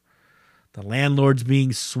for. The landlord's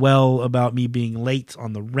being swell about me being late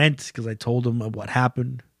on the rent because I told him what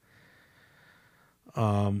happened.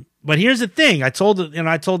 But here's the thing. I told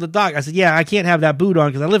the doc, I said, yeah, I can't have that boot on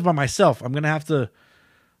because I live by myself. I'm going to have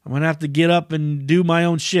to get up and do my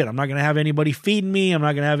own shit. I'm not going to have anybody feeding me. I'm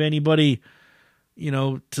not going to have anybody,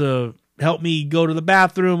 to help me go to the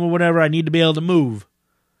bathroom or whatever. I need to be able to move.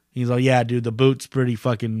 He's like, yeah, dude, the boot's pretty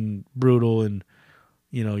fucking brutal and,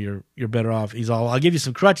 you're better off. He's all, I'll give you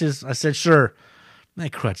some crutches. I said, sure. My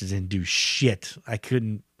crutches didn't do shit. I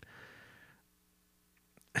couldn't.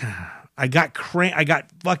 I got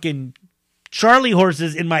fucking Charlie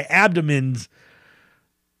horses in my abdomens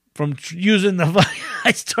from using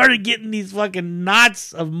I started getting these fucking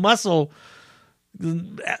knots of muscle.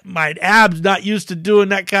 My abs not used to doing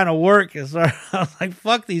that kind of work. So I was like,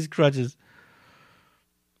 fuck these crutches.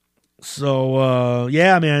 So,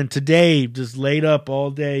 yeah, man, today just laid up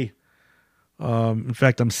all day. In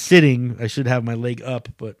fact, I'm sitting. I should have my leg up,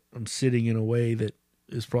 but I'm sitting in a way that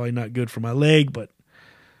is probably not good for my leg, but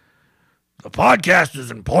the podcast is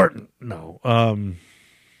important. No.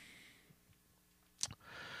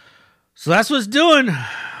 So that's what's doing.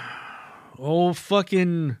 Old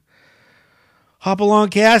fucking Hopalong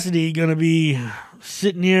Cassidy gonna be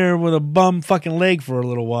sitting here with a bum fucking leg for a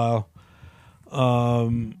little while.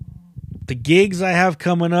 The gigs I have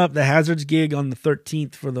coming up, the Hazards gig on the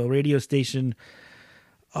 13th for the radio station,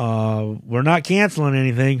 we're not canceling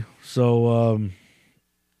anything. So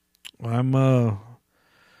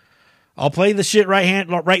I'll play the shit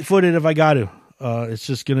right footed if I got to. It's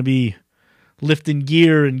just going to be lifting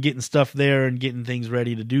gear and getting stuff there and getting things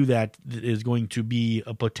ready to do that is going to be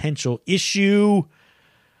a potential issue.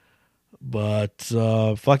 But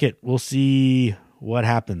fuck it. We'll see what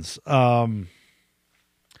happens. In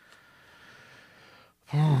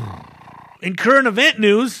current event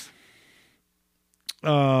news,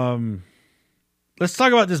 let's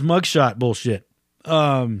talk about this mugshot bullshit.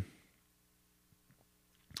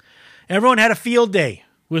 Everyone had a field day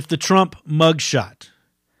with the Trump mugshot.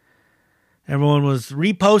 Everyone was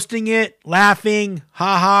reposting it, laughing,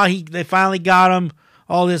 they finally got him,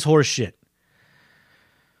 all this horse shit.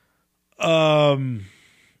 I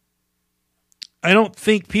don't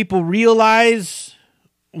think people realize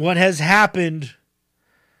what has happened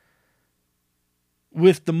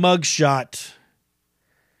with the mugshot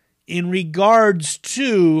in regards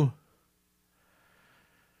to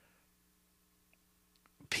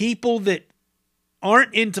people that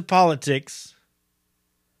aren't into politics,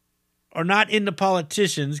 are not into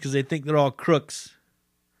politicians because they think they're all crooks.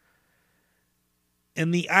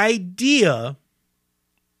 And the idea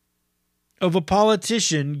of a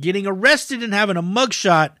politician getting arrested and having a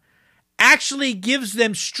mugshot actually gives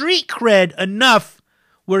them street cred enough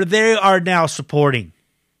where they are now supporting.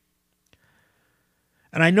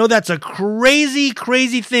 And I know that's a crazy,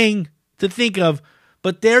 crazy thing to think of,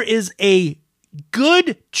 but there is a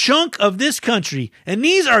good chunk of this country, and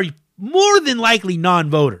these are more than likely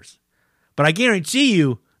non-voters, but I guarantee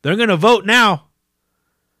you they're going to vote now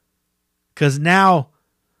because now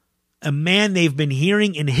a man they've been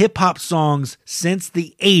hearing in hip-hop songs since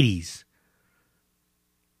the 80s,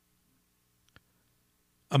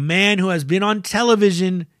 a man who has been on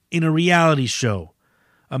television in a reality show,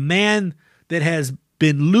 a man that has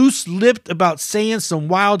been loose-lipped about saying some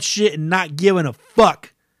wild shit and not giving a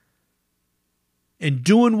fuck, and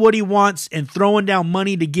doing what he wants and throwing down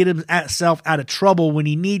money to get himself out of trouble when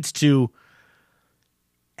he needs to,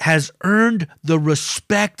 has earned the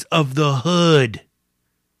respect of the hood.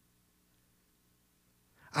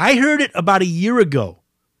 I heard it about a year ago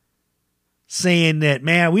saying that,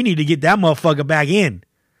 man, we need to get that motherfucker back in.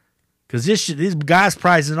 Because this shit, these gas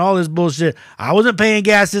prices and all this bullshit, I wasn't paying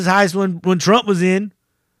gas this high when Trump was in.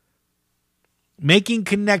 Making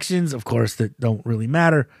connections, of course, that don't really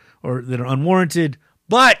matter or that are unwarranted.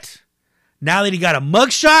 But now that he got a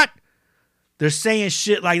mugshot, they're saying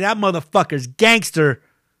shit like that motherfucker's gangster.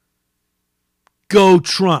 Go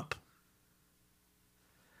Trump.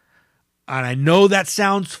 And I know that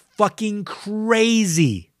sounds fucking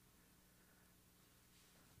crazy.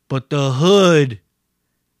 But the hood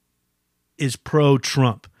is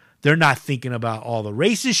pro-Trump. They're not thinking about all the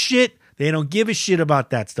racist shit. They don't give a shit about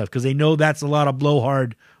that stuff because they know that's a lot of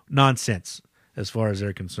blowhard nonsense as far as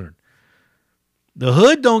they're concerned. The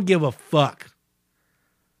hood don't give a fuck.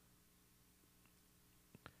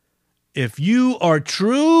 If you are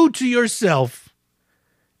true to yourself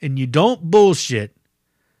and you don't bullshit.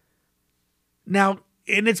 Now,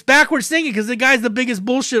 and it's backwards thinking because the guy's the biggest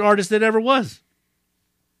bullshit artist that ever was.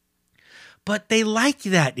 But they like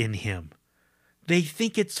that in him. They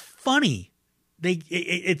think it's funny.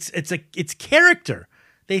 It's character.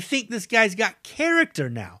 They think this guy's got character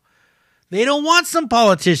now. They don't want some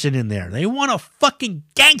politician in there. They want a fucking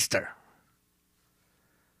gangster.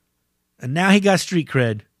 And now he got street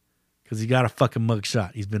cred because he got a fucking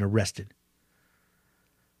mugshot. He's been arrested.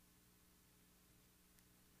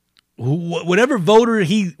 Whatever voters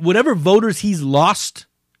he's lost,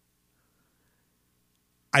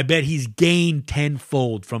 I bet he's gained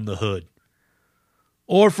tenfold from the hood.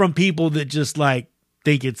 Or from people that just like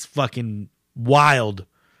think it's fucking wild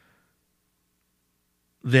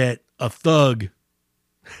that a thug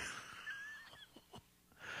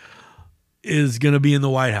is going to be in the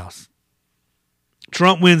White House.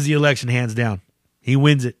 Trump wins the election hands down. He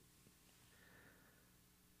wins it.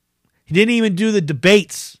 He didn't even do the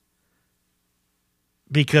debates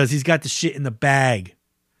because he's got the shit in the bag.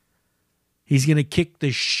 He's going to kick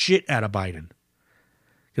the shit out of Biden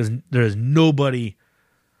because there's nobody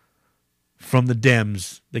from the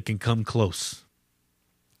Dems that can come close.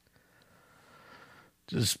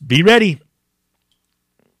 Just be ready.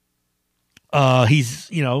 He's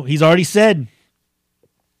already said,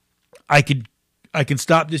 I can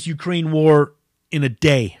stop this Ukraine war in a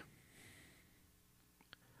day.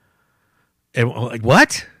 And like,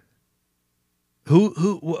 what?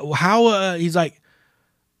 How? He's like,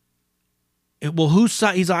 well, whose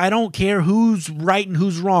side? He's like, I don't care who's right and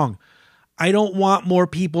who's wrong. I don't want more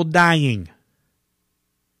people dying.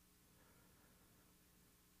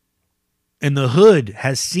 And the hood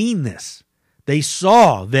has seen this. They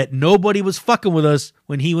saw that nobody was fucking with us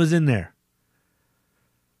when he was in there.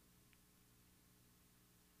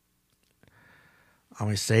 I'm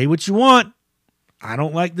going to say what you want. I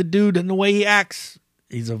don't like the dude and the way he acts.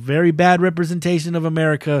 He's a very bad representation of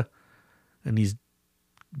America. And he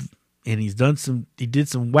did some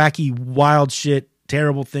wacky, wild shit,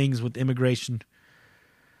 terrible things with immigration.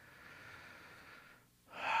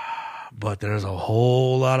 But there's a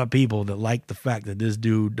whole lot of people that like the fact that this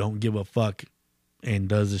dude don't give a fuck and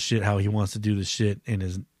does the shit how he wants to do the shit there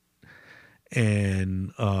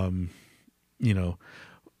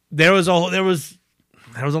was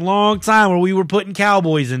a long time where we were putting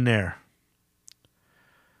cowboys in there.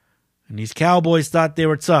 And these cowboys thought they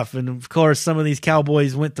were tough. And of course, some of these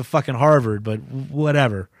cowboys went to fucking Harvard, but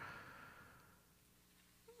whatever.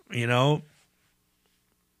 You know?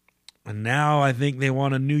 And now I think they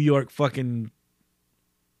want a New York fucking,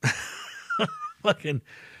 I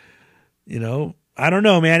don't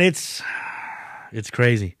know, man. It's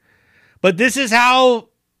crazy. But this is how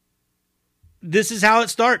it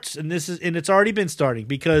starts. And it's already been starting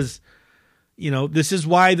because, this is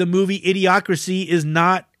why the movie Idiocracy is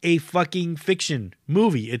not a fucking fiction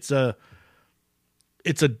movie. It's a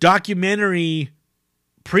documentary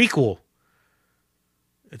prequel.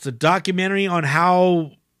 It's a documentary on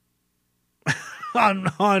how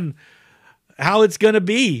on how it's gonna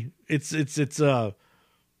be. It's a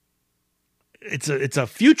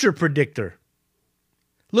future predictor.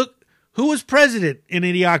 Look, who was president in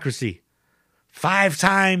Idiocracy?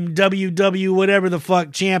 5-time WW whatever the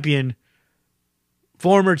fuck champion,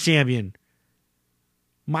 former champion.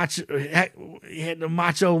 Macho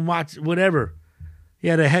whatever. He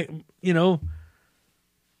had a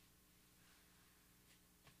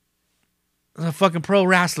fucking pro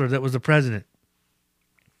wrestler that was the president.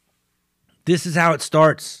 This is how it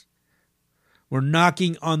starts. We're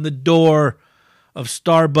knocking on the door of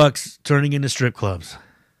Starbucks turning into strip clubs.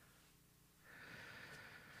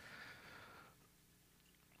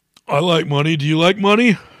 I like money. Do you like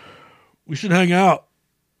money? We should hang out.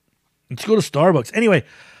 Let's go to Starbucks. Anyway,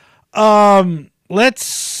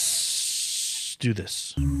 let's do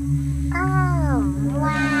this. Oh,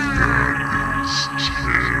 wow.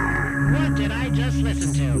 What did I just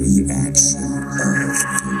listen to?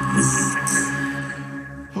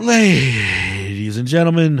 Ladies and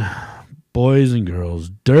gentlemen, boys and girls,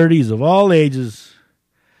 dirties of all ages,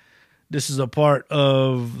 this is a part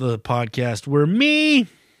of the podcast where me,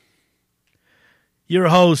 your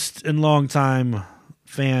host and longtime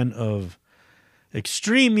fan of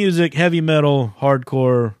extreme music, heavy metal,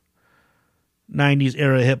 hardcore, 90s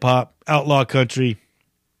era hip hop, outlaw country.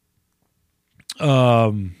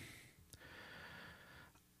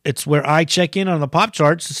 It's where I check in on the pop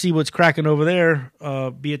charts to see what's cracking over there,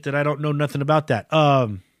 be it that I don't know nothing about that.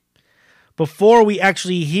 Before we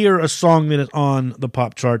actually hear a song that is on the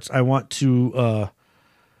pop charts, I want to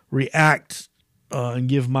react and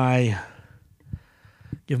give my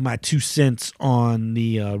 2 cents on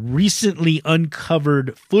the recently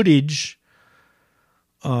uncovered footage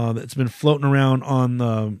that's been floating around on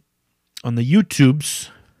the YouTubes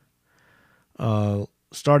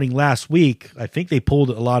starting last week. I think they pulled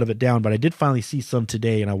a lot of it down, but I did finally see some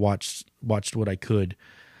today, and I watched what I could.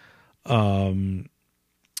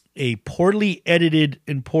 A poorly edited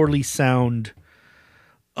and poorly sound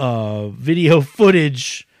video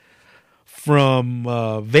footage from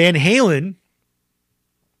Van Halen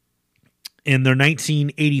in their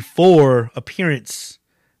 1984 appearance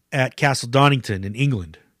at Castle Donington in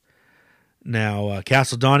England. Now,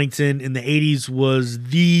 Castle Donington in the 80s was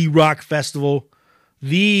the rock festival,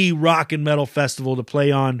 the rock and metal festival to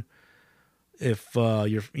play on. If I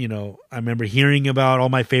remember hearing about all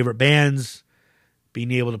my favorite bands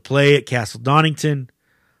being able to play at Castle Donington.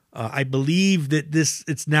 I believe that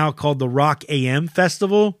it's now called the Rock AM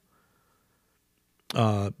Festival.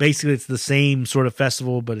 Basically, it's the same sort of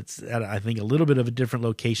festival, but it's at, I think, a little bit of a different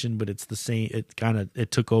location, but it's the same.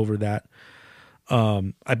 It took over that.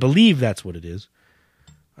 I believe that's what it is.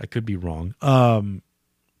 I could be wrong.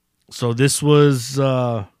 So this was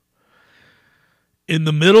in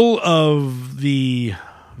the middle of the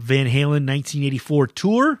Van Halen 1984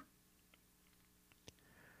 tour,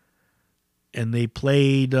 and they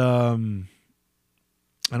played. I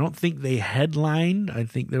don't think they headlined. I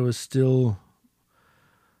think there was still.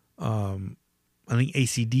 I think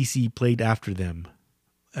AC/DC played after them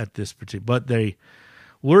at this particular, but they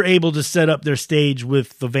were able to set up their stage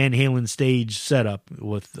with the Van Halen stage setup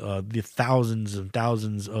with the thousands and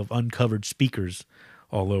thousands of uncovered speakers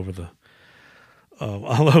all over the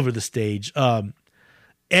stage.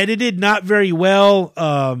 Edited not very well.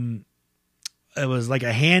 It was like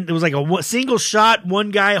a single shot,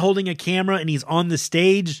 one guy holding a camera and he's on the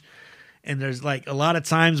stage. And there's like a lot of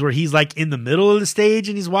times where he's like in the middle of the stage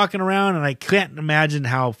and he's walking around, and I can't imagine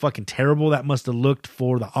how fucking terrible that must have looked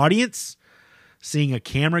for the audience, seeing a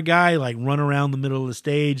camera guy like run around the middle of the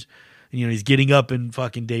stage. And, he's getting up in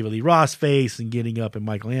fucking David Lee Roth's face and getting up in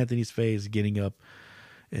Michael Anthony's face, getting up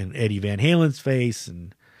in Eddie Van Halen's face,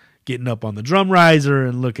 and getting up on the drum riser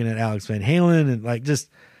and looking at Alex Van Halen, and like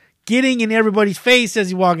just getting in everybody's face as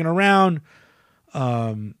he's walking around.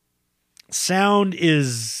 Sound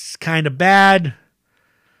is kind of bad.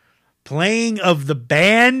 Playing of the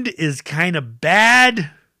band is kind of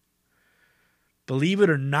bad. Believe it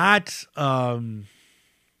or not. And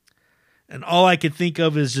all I could think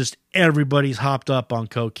of is just everybody's hopped up on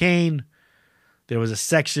cocaine. There was a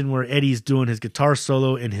section where Eddie's doing his guitar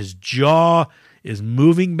solo and his jaw is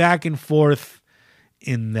moving back and forth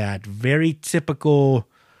in that very typical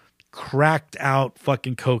cracked out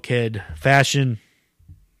fucking cokehead fashion.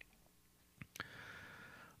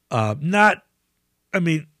 Like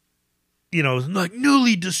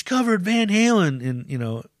newly discovered Van Halen, and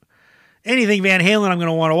anything Van Halen, I'm going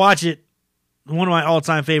to want to watch it. One of my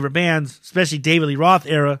all-time favorite bands, especially David Lee Roth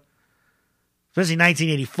era, especially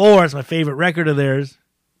 1984. It's my favorite record of theirs,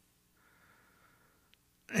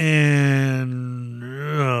 and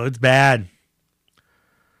it's bad.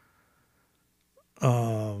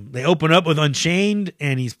 They open up with Unchained,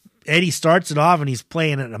 and Eddie starts it off, and he's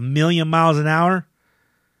playing at 1,000,000 miles an hour.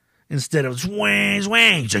 Instead of swang,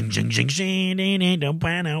 swang, jing, jing, jing, jing, he's going,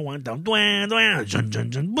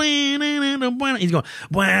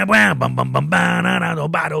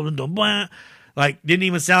 like, didn't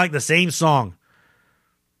even sound like the same song.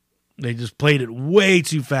 They just played it way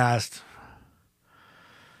too fast.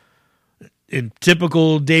 In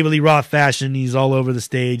typical David Lee Roth fashion, he's all over the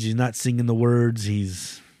stage. He's not singing the words.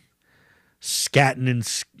 He's scatting and,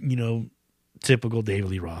 typical David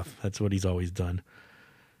Lee Roth. That's what he's always done.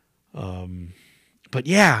 But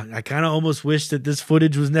yeah, I kind of almost wish that this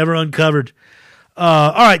footage was never uncovered.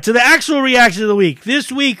 All right, to the actual reaction of the week. This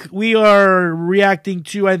week, we are reacting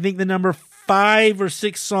to, I think, the number 5 or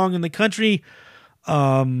 6 song in the country,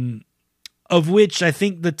 of which I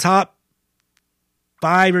think the top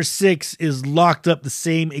 5 or 6 is locked up the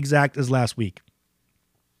same exact as last week.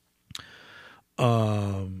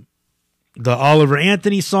 The Oliver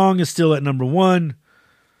Anthony song is still at number 1.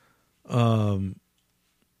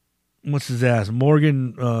 What's his ass?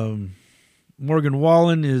 Morgan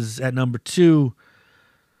Wallen is at number 2.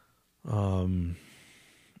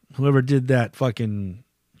 Whoever did that fucking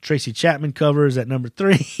Tracy Chapman cover is at number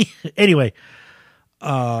 3. Anyway,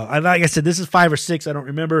 like I said, this is 5 or 6. I don't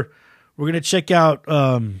remember. We're going to check out.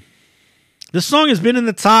 This song has been in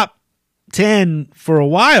the top 10 for a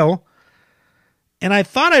while. And I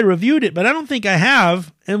thought I reviewed it, but I don't think I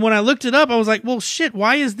have. And when I looked it up, I was like, well, shit,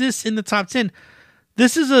 why is this in the top 10?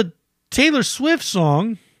 This is a Taylor Swift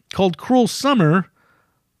song called Cruel Summer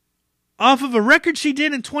off of a record she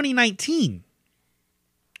did in 2019.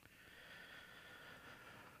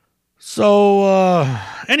 So,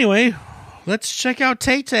 anyway, let's check out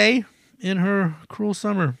Tay Tay in her Cruel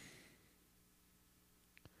Summer.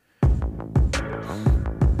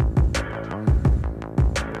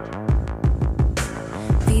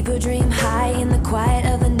 Fever dream high in the quiet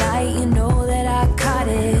of the night. You know that I caught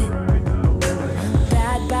it.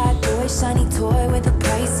 Bad boy, shiny toy with a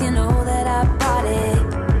price. You know that I bought it.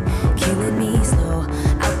 Killing me slow,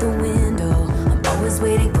 out the window. I'm always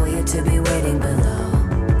waiting for you to be waiting below.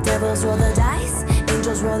 Devils roll the dice,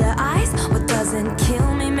 angels roll their eyes. What doesn't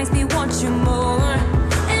kill me makes me want you more.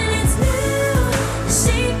 And it's new, the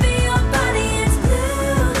shape of your body is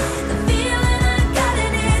blue. The feeling I got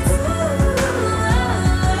it, it's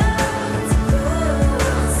it's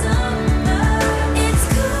cool summer. It's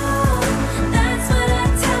cool, that's what I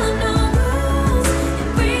tell 'em, no rules.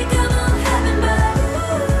 Unbreakable heaven, but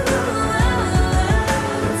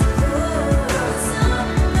it's cool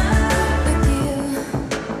summer with you.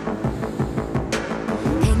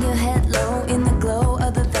 Hang your head low in the glow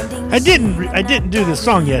of the vending I didn't do this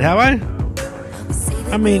song yet, have I?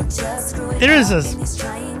 I mean, there is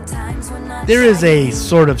a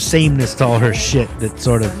sort of sameness to all her shit that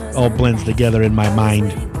sort of all blends together in my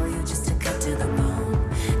mind.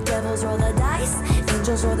 Devils roll the dice,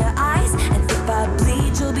 angels roll their eyes, and if I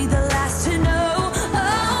bleed, you'll be the last to know.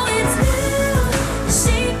 Oh, it's blue, the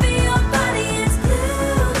shape of your body is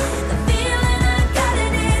blue. The feeling I got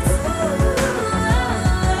it, it's cool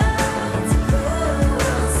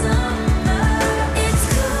summer. It's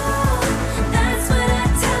cool, that's what I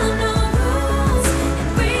tell 'em, no rules.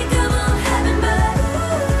 Unbreakable heaven, but it's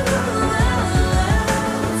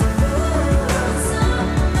cool summer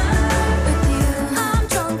with you. I'm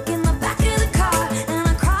drunk in the back of the car, and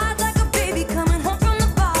I cried like a baby coming home from the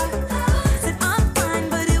bar. Said I'm fine,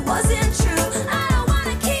 but it wasn't true. I don't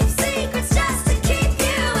wanna keep secrets just to keep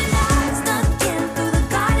you. And I snuck in through the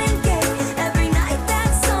garden gate every night that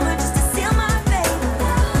summer just to seal my fate.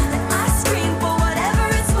 Then I scream for whatever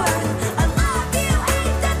it's worth. I love you,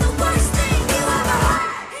 ain't that the worst thing you ever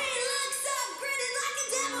heard? He looks so pretty like a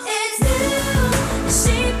devil. It's new, the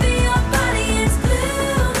shape of your body is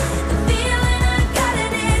blue. The feeling I got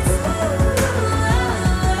it, it's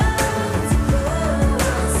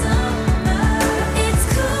summer. It's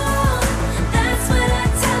cool, that's what I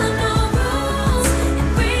tell 'em, no rules.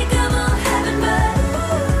 Unbreakable heaven, but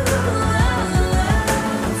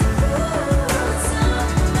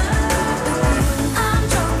I'm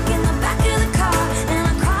drunk in the back of the car, and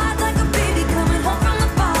I cried like a baby coming home from the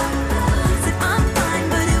bar. Said I'm fine,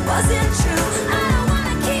 but it wasn't true. I don't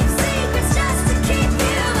wanna keep secrets just to keep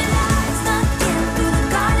you. And I snuck in through the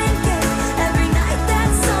garden gate every night that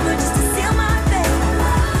summer just to seal my fate.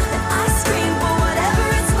 Then I scream for whatever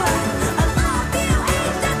it's worth. I love you,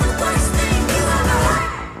 ain't that the worst thing you ever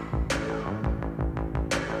heard?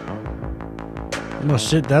 Oh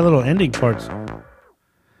shit, that little ending part's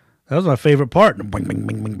that was my favorite part. Bing, bing,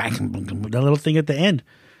 bing, bing, bang, bing, bing, that little thing at the end.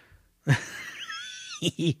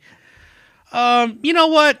 You know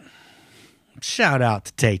what? Shout out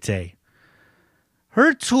to Tay Tay.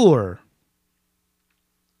 Her tour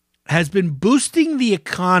has been boosting the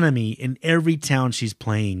economy in every town she's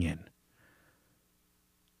playing in.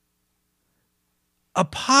 A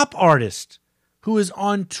pop artist who is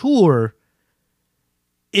on tour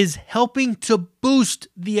is helping to boost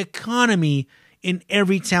the economy in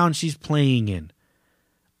every town she's playing in.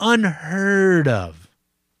 Unheard of.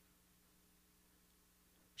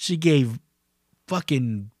 She gave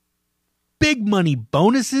fucking big money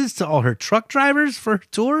bonuses to all her truck drivers for her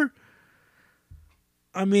tour.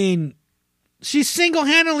 I mean, she's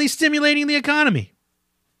single-handedly stimulating the economy.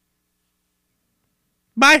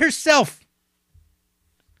 By herself.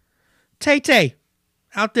 Tay Tay,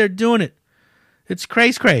 out there doing it. It's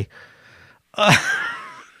cray-cray.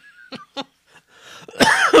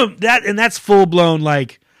 That's full-blown,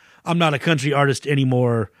 like, I'm not a country artist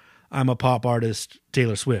anymore. I'm a pop artist,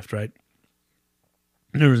 Taylor Swift, right?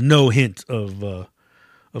 There was no hint of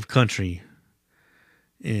country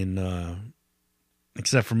in,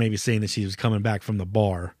 except for maybe saying that she was coming back from the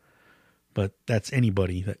bar. But that's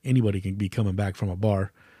anybody. Anybody can be coming back from a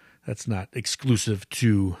bar. That's not exclusive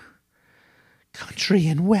to country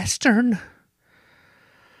and western.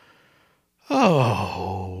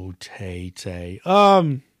 Oh, Tay.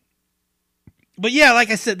 But yeah, like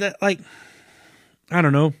I said, that like I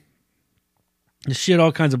don't know. The shit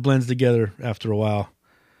all kinds of blends together after a while.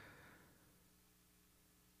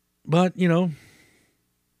 But, you know,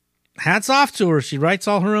 hats off to her. She writes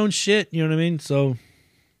all her own shit, you know what I mean? So, of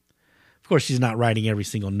course, she's not writing every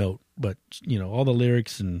single note, but, you know, all the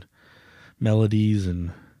lyrics and melodies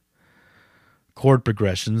and chord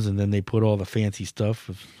progressions, and then they put all the fancy stuff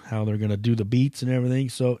of how they're going to do the beats and everything.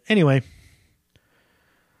 So, anyway,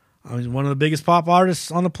 I was one of the biggest pop artists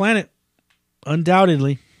on the planet,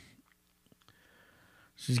 undoubtedly.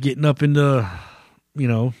 She's getting up into, you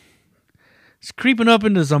know, she's creeping up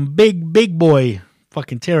into some big boy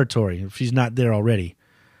fucking territory if she's not there already.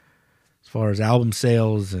 As far as album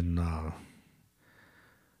sales and,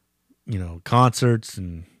 you know, concerts.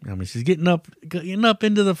 And, I mean, she's getting up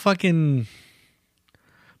into the fucking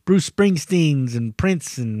Bruce Springsteens and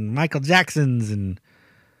Prince and Michael Jacksons and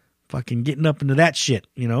fucking getting up into that shit,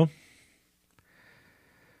 you know?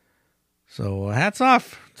 So, hats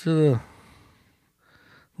off to the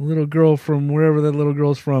little girl from wherever that little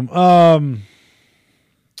girl's from.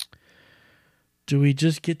 Do we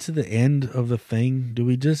just get to the end of the thing? Do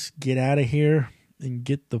we just get out of here and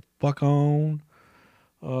get the fuck on?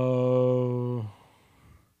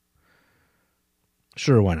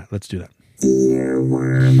 Sure, why not? Let's do that.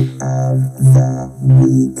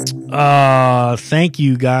 Thank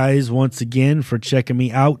you guys once again for checking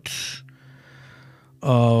me out.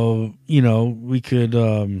 You know, we could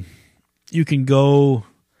you can go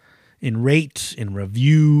and rate and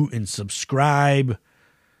review and subscribe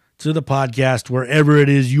to the podcast wherever it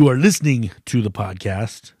is you are listening to the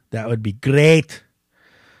podcast. That would be great.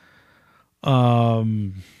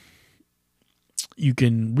 You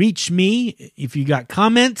can reach me if you got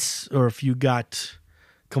comments or if you got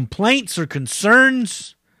complaints or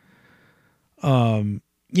concerns. You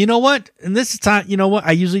know what? And this is time, you know what?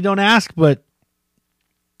 I usually don't ask, but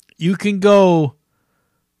you can go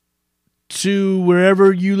to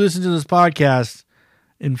wherever you listen to this podcast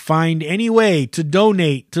and find any way to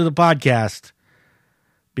donate to the podcast,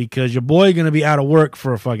 because your boy going to be out of work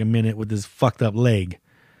for a fucking minute with this fucked up leg.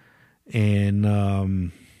 And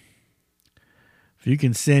if you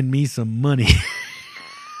can send me some money,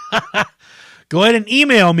 go ahead and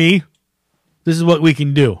email me. This is what we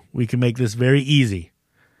can do. We can make this very easy.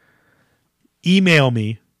 Email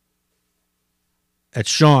me at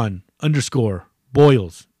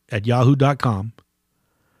Sean_Boyles@yahoo.com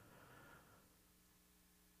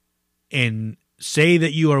and say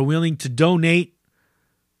that you are willing to donate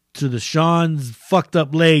to the Sean's Fucked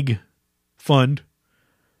Up Leg Fund,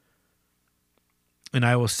 and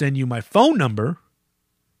I will send you my phone number,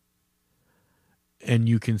 and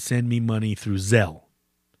you can send me money through Zelle.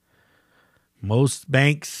 Most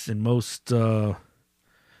banks and most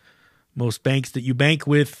banks that you bank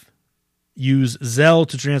with use Zelle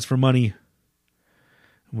to transfer money.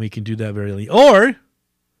 And we can do that very easily. Or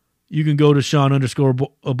you can go to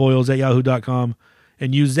Sean_Boyles@yahoo.com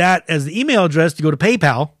and use that as the email address to go to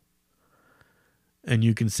PayPal. And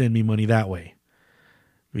you can send me money that way.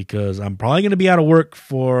 Because I'm probably going to be out of work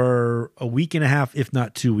for a week and a half, if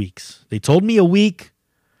not 2 weeks. They told me a week.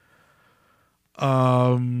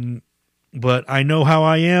 But I know how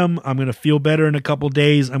I am. I'm going to feel better in a couple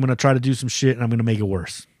days. I'm going to try to do some shit, and I'm going to make it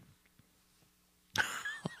worse.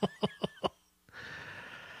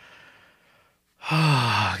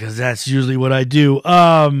 Because that's usually what I do.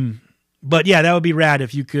 But yeah, that would be rad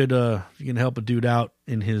if you could, if you can help a dude out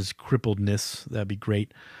in his crippledness. That'd be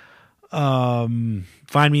great. Find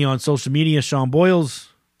me on social media, Sean Boyles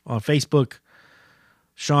on Facebook,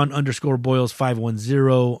 Sean_Boyles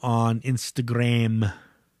 510 on Instagram.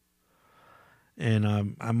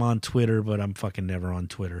 And I'm on Twitter, but I'm fucking never on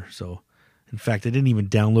Twitter. So, in fact, I didn't even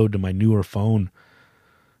download to my newer phone.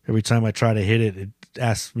 Every time I try to hit it, it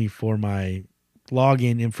asks me for my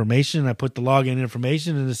login information. I put the login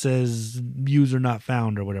information, and it says user not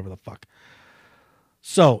found or whatever the fuck.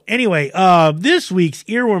 So, anyway, this week's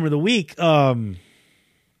Earworm of the Week.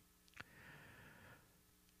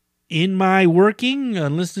 In my working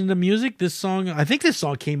and listening to music, this song, I think this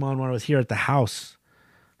song came on when I was here at the house.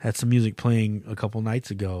 Had some music playing a couple nights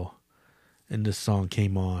ago, and this song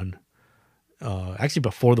came on. Actually,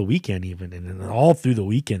 before the weekend even, and then all through the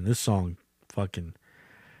weekend, this song fucking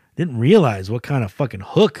didn't realize what kind of fucking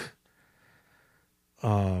hook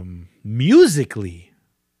musically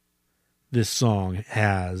this song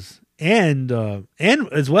has, and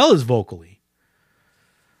as well as vocally.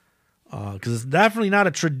 Because it's definitely not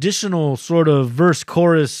a traditional sort of verse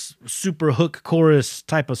chorus, super hook chorus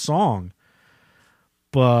type of song.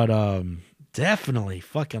 But definitely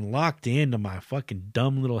fucking locked into my fucking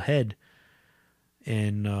dumb little head.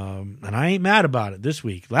 And I ain't mad about it this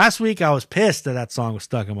week. Last week I was pissed that song was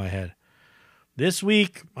stuck in my head. This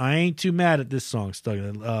week I ain't too mad at this song stuck.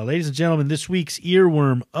 Ladies and gentlemen, this week's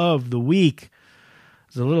earworm of the week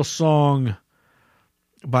is a little song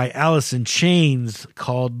by Alice in Chains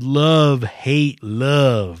called Love, Hate,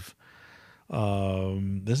 Love.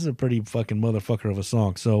 This is a pretty fucking motherfucker of a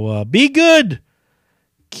song. So be good.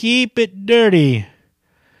 Keep it dirty.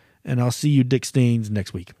 And I'll see you Dick Stains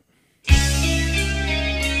next week.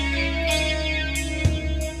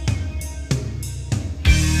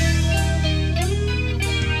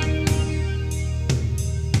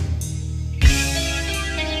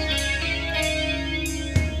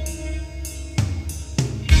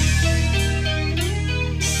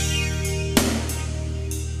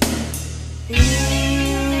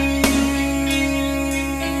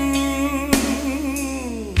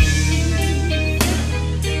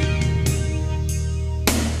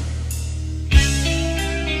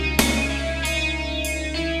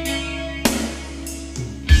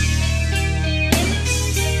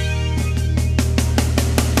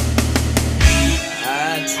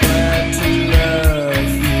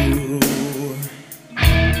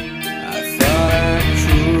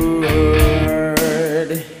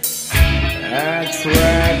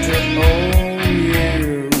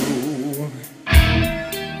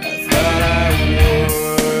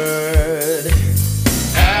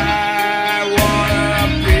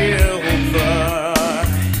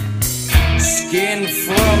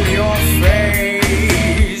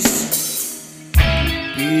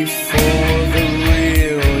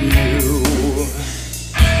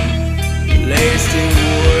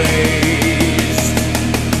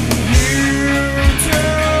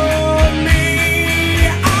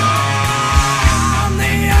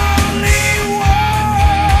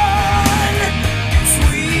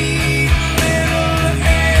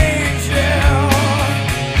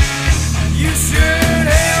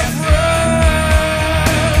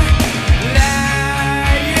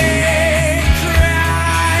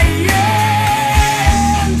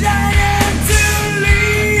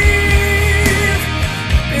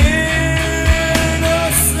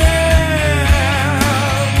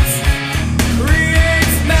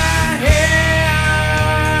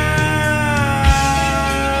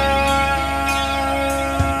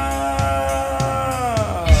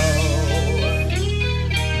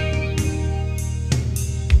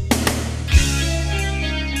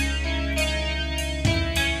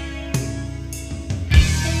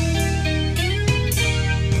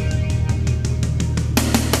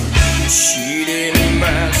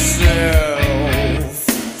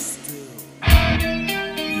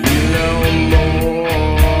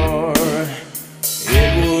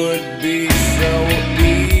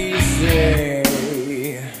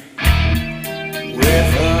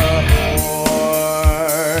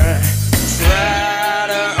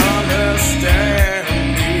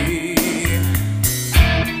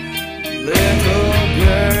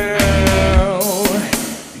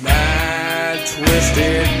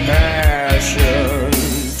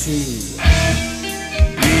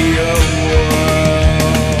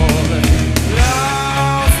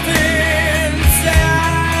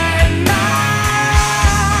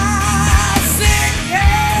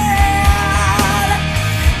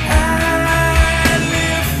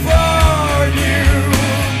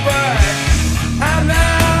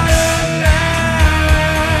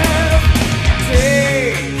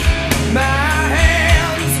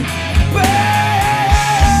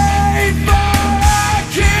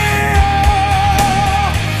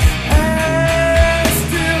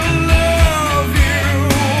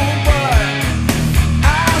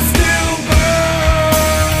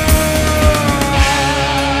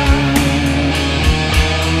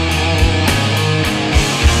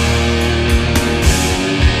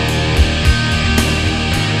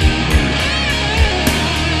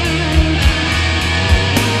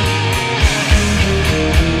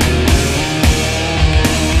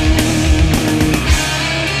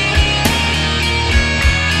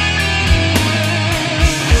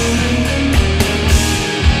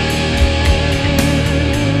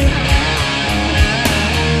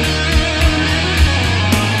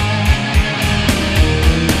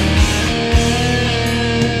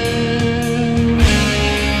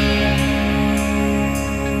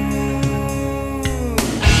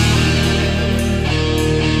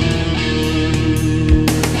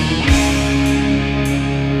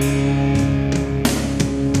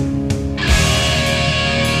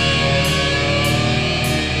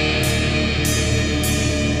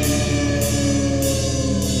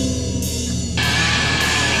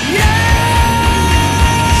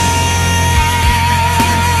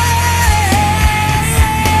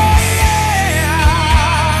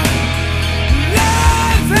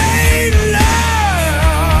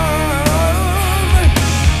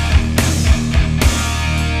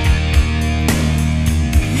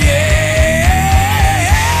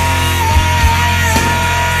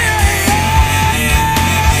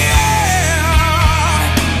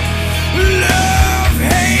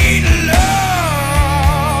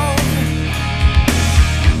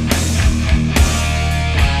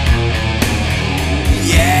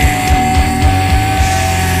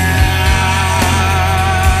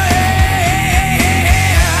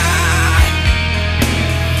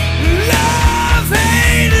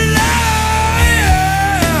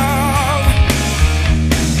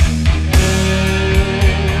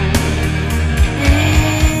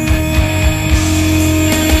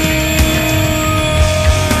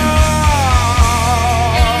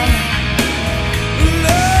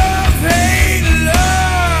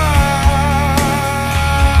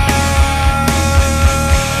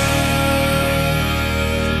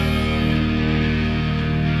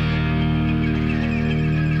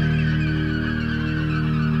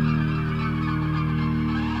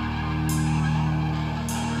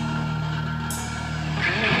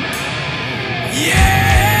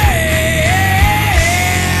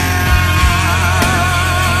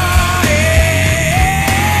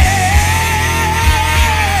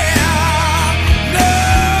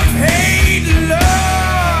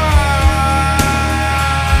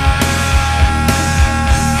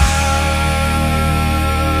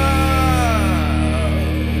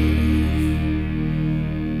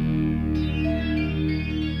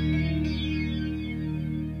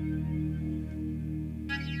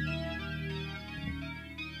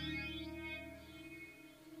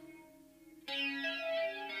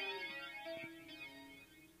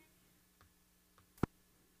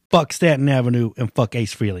 fuck Stanton Avenue, and fuck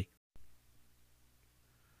Ace Frehley.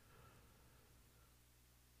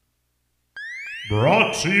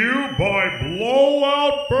 Brought to you by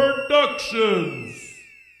Blowout Productions.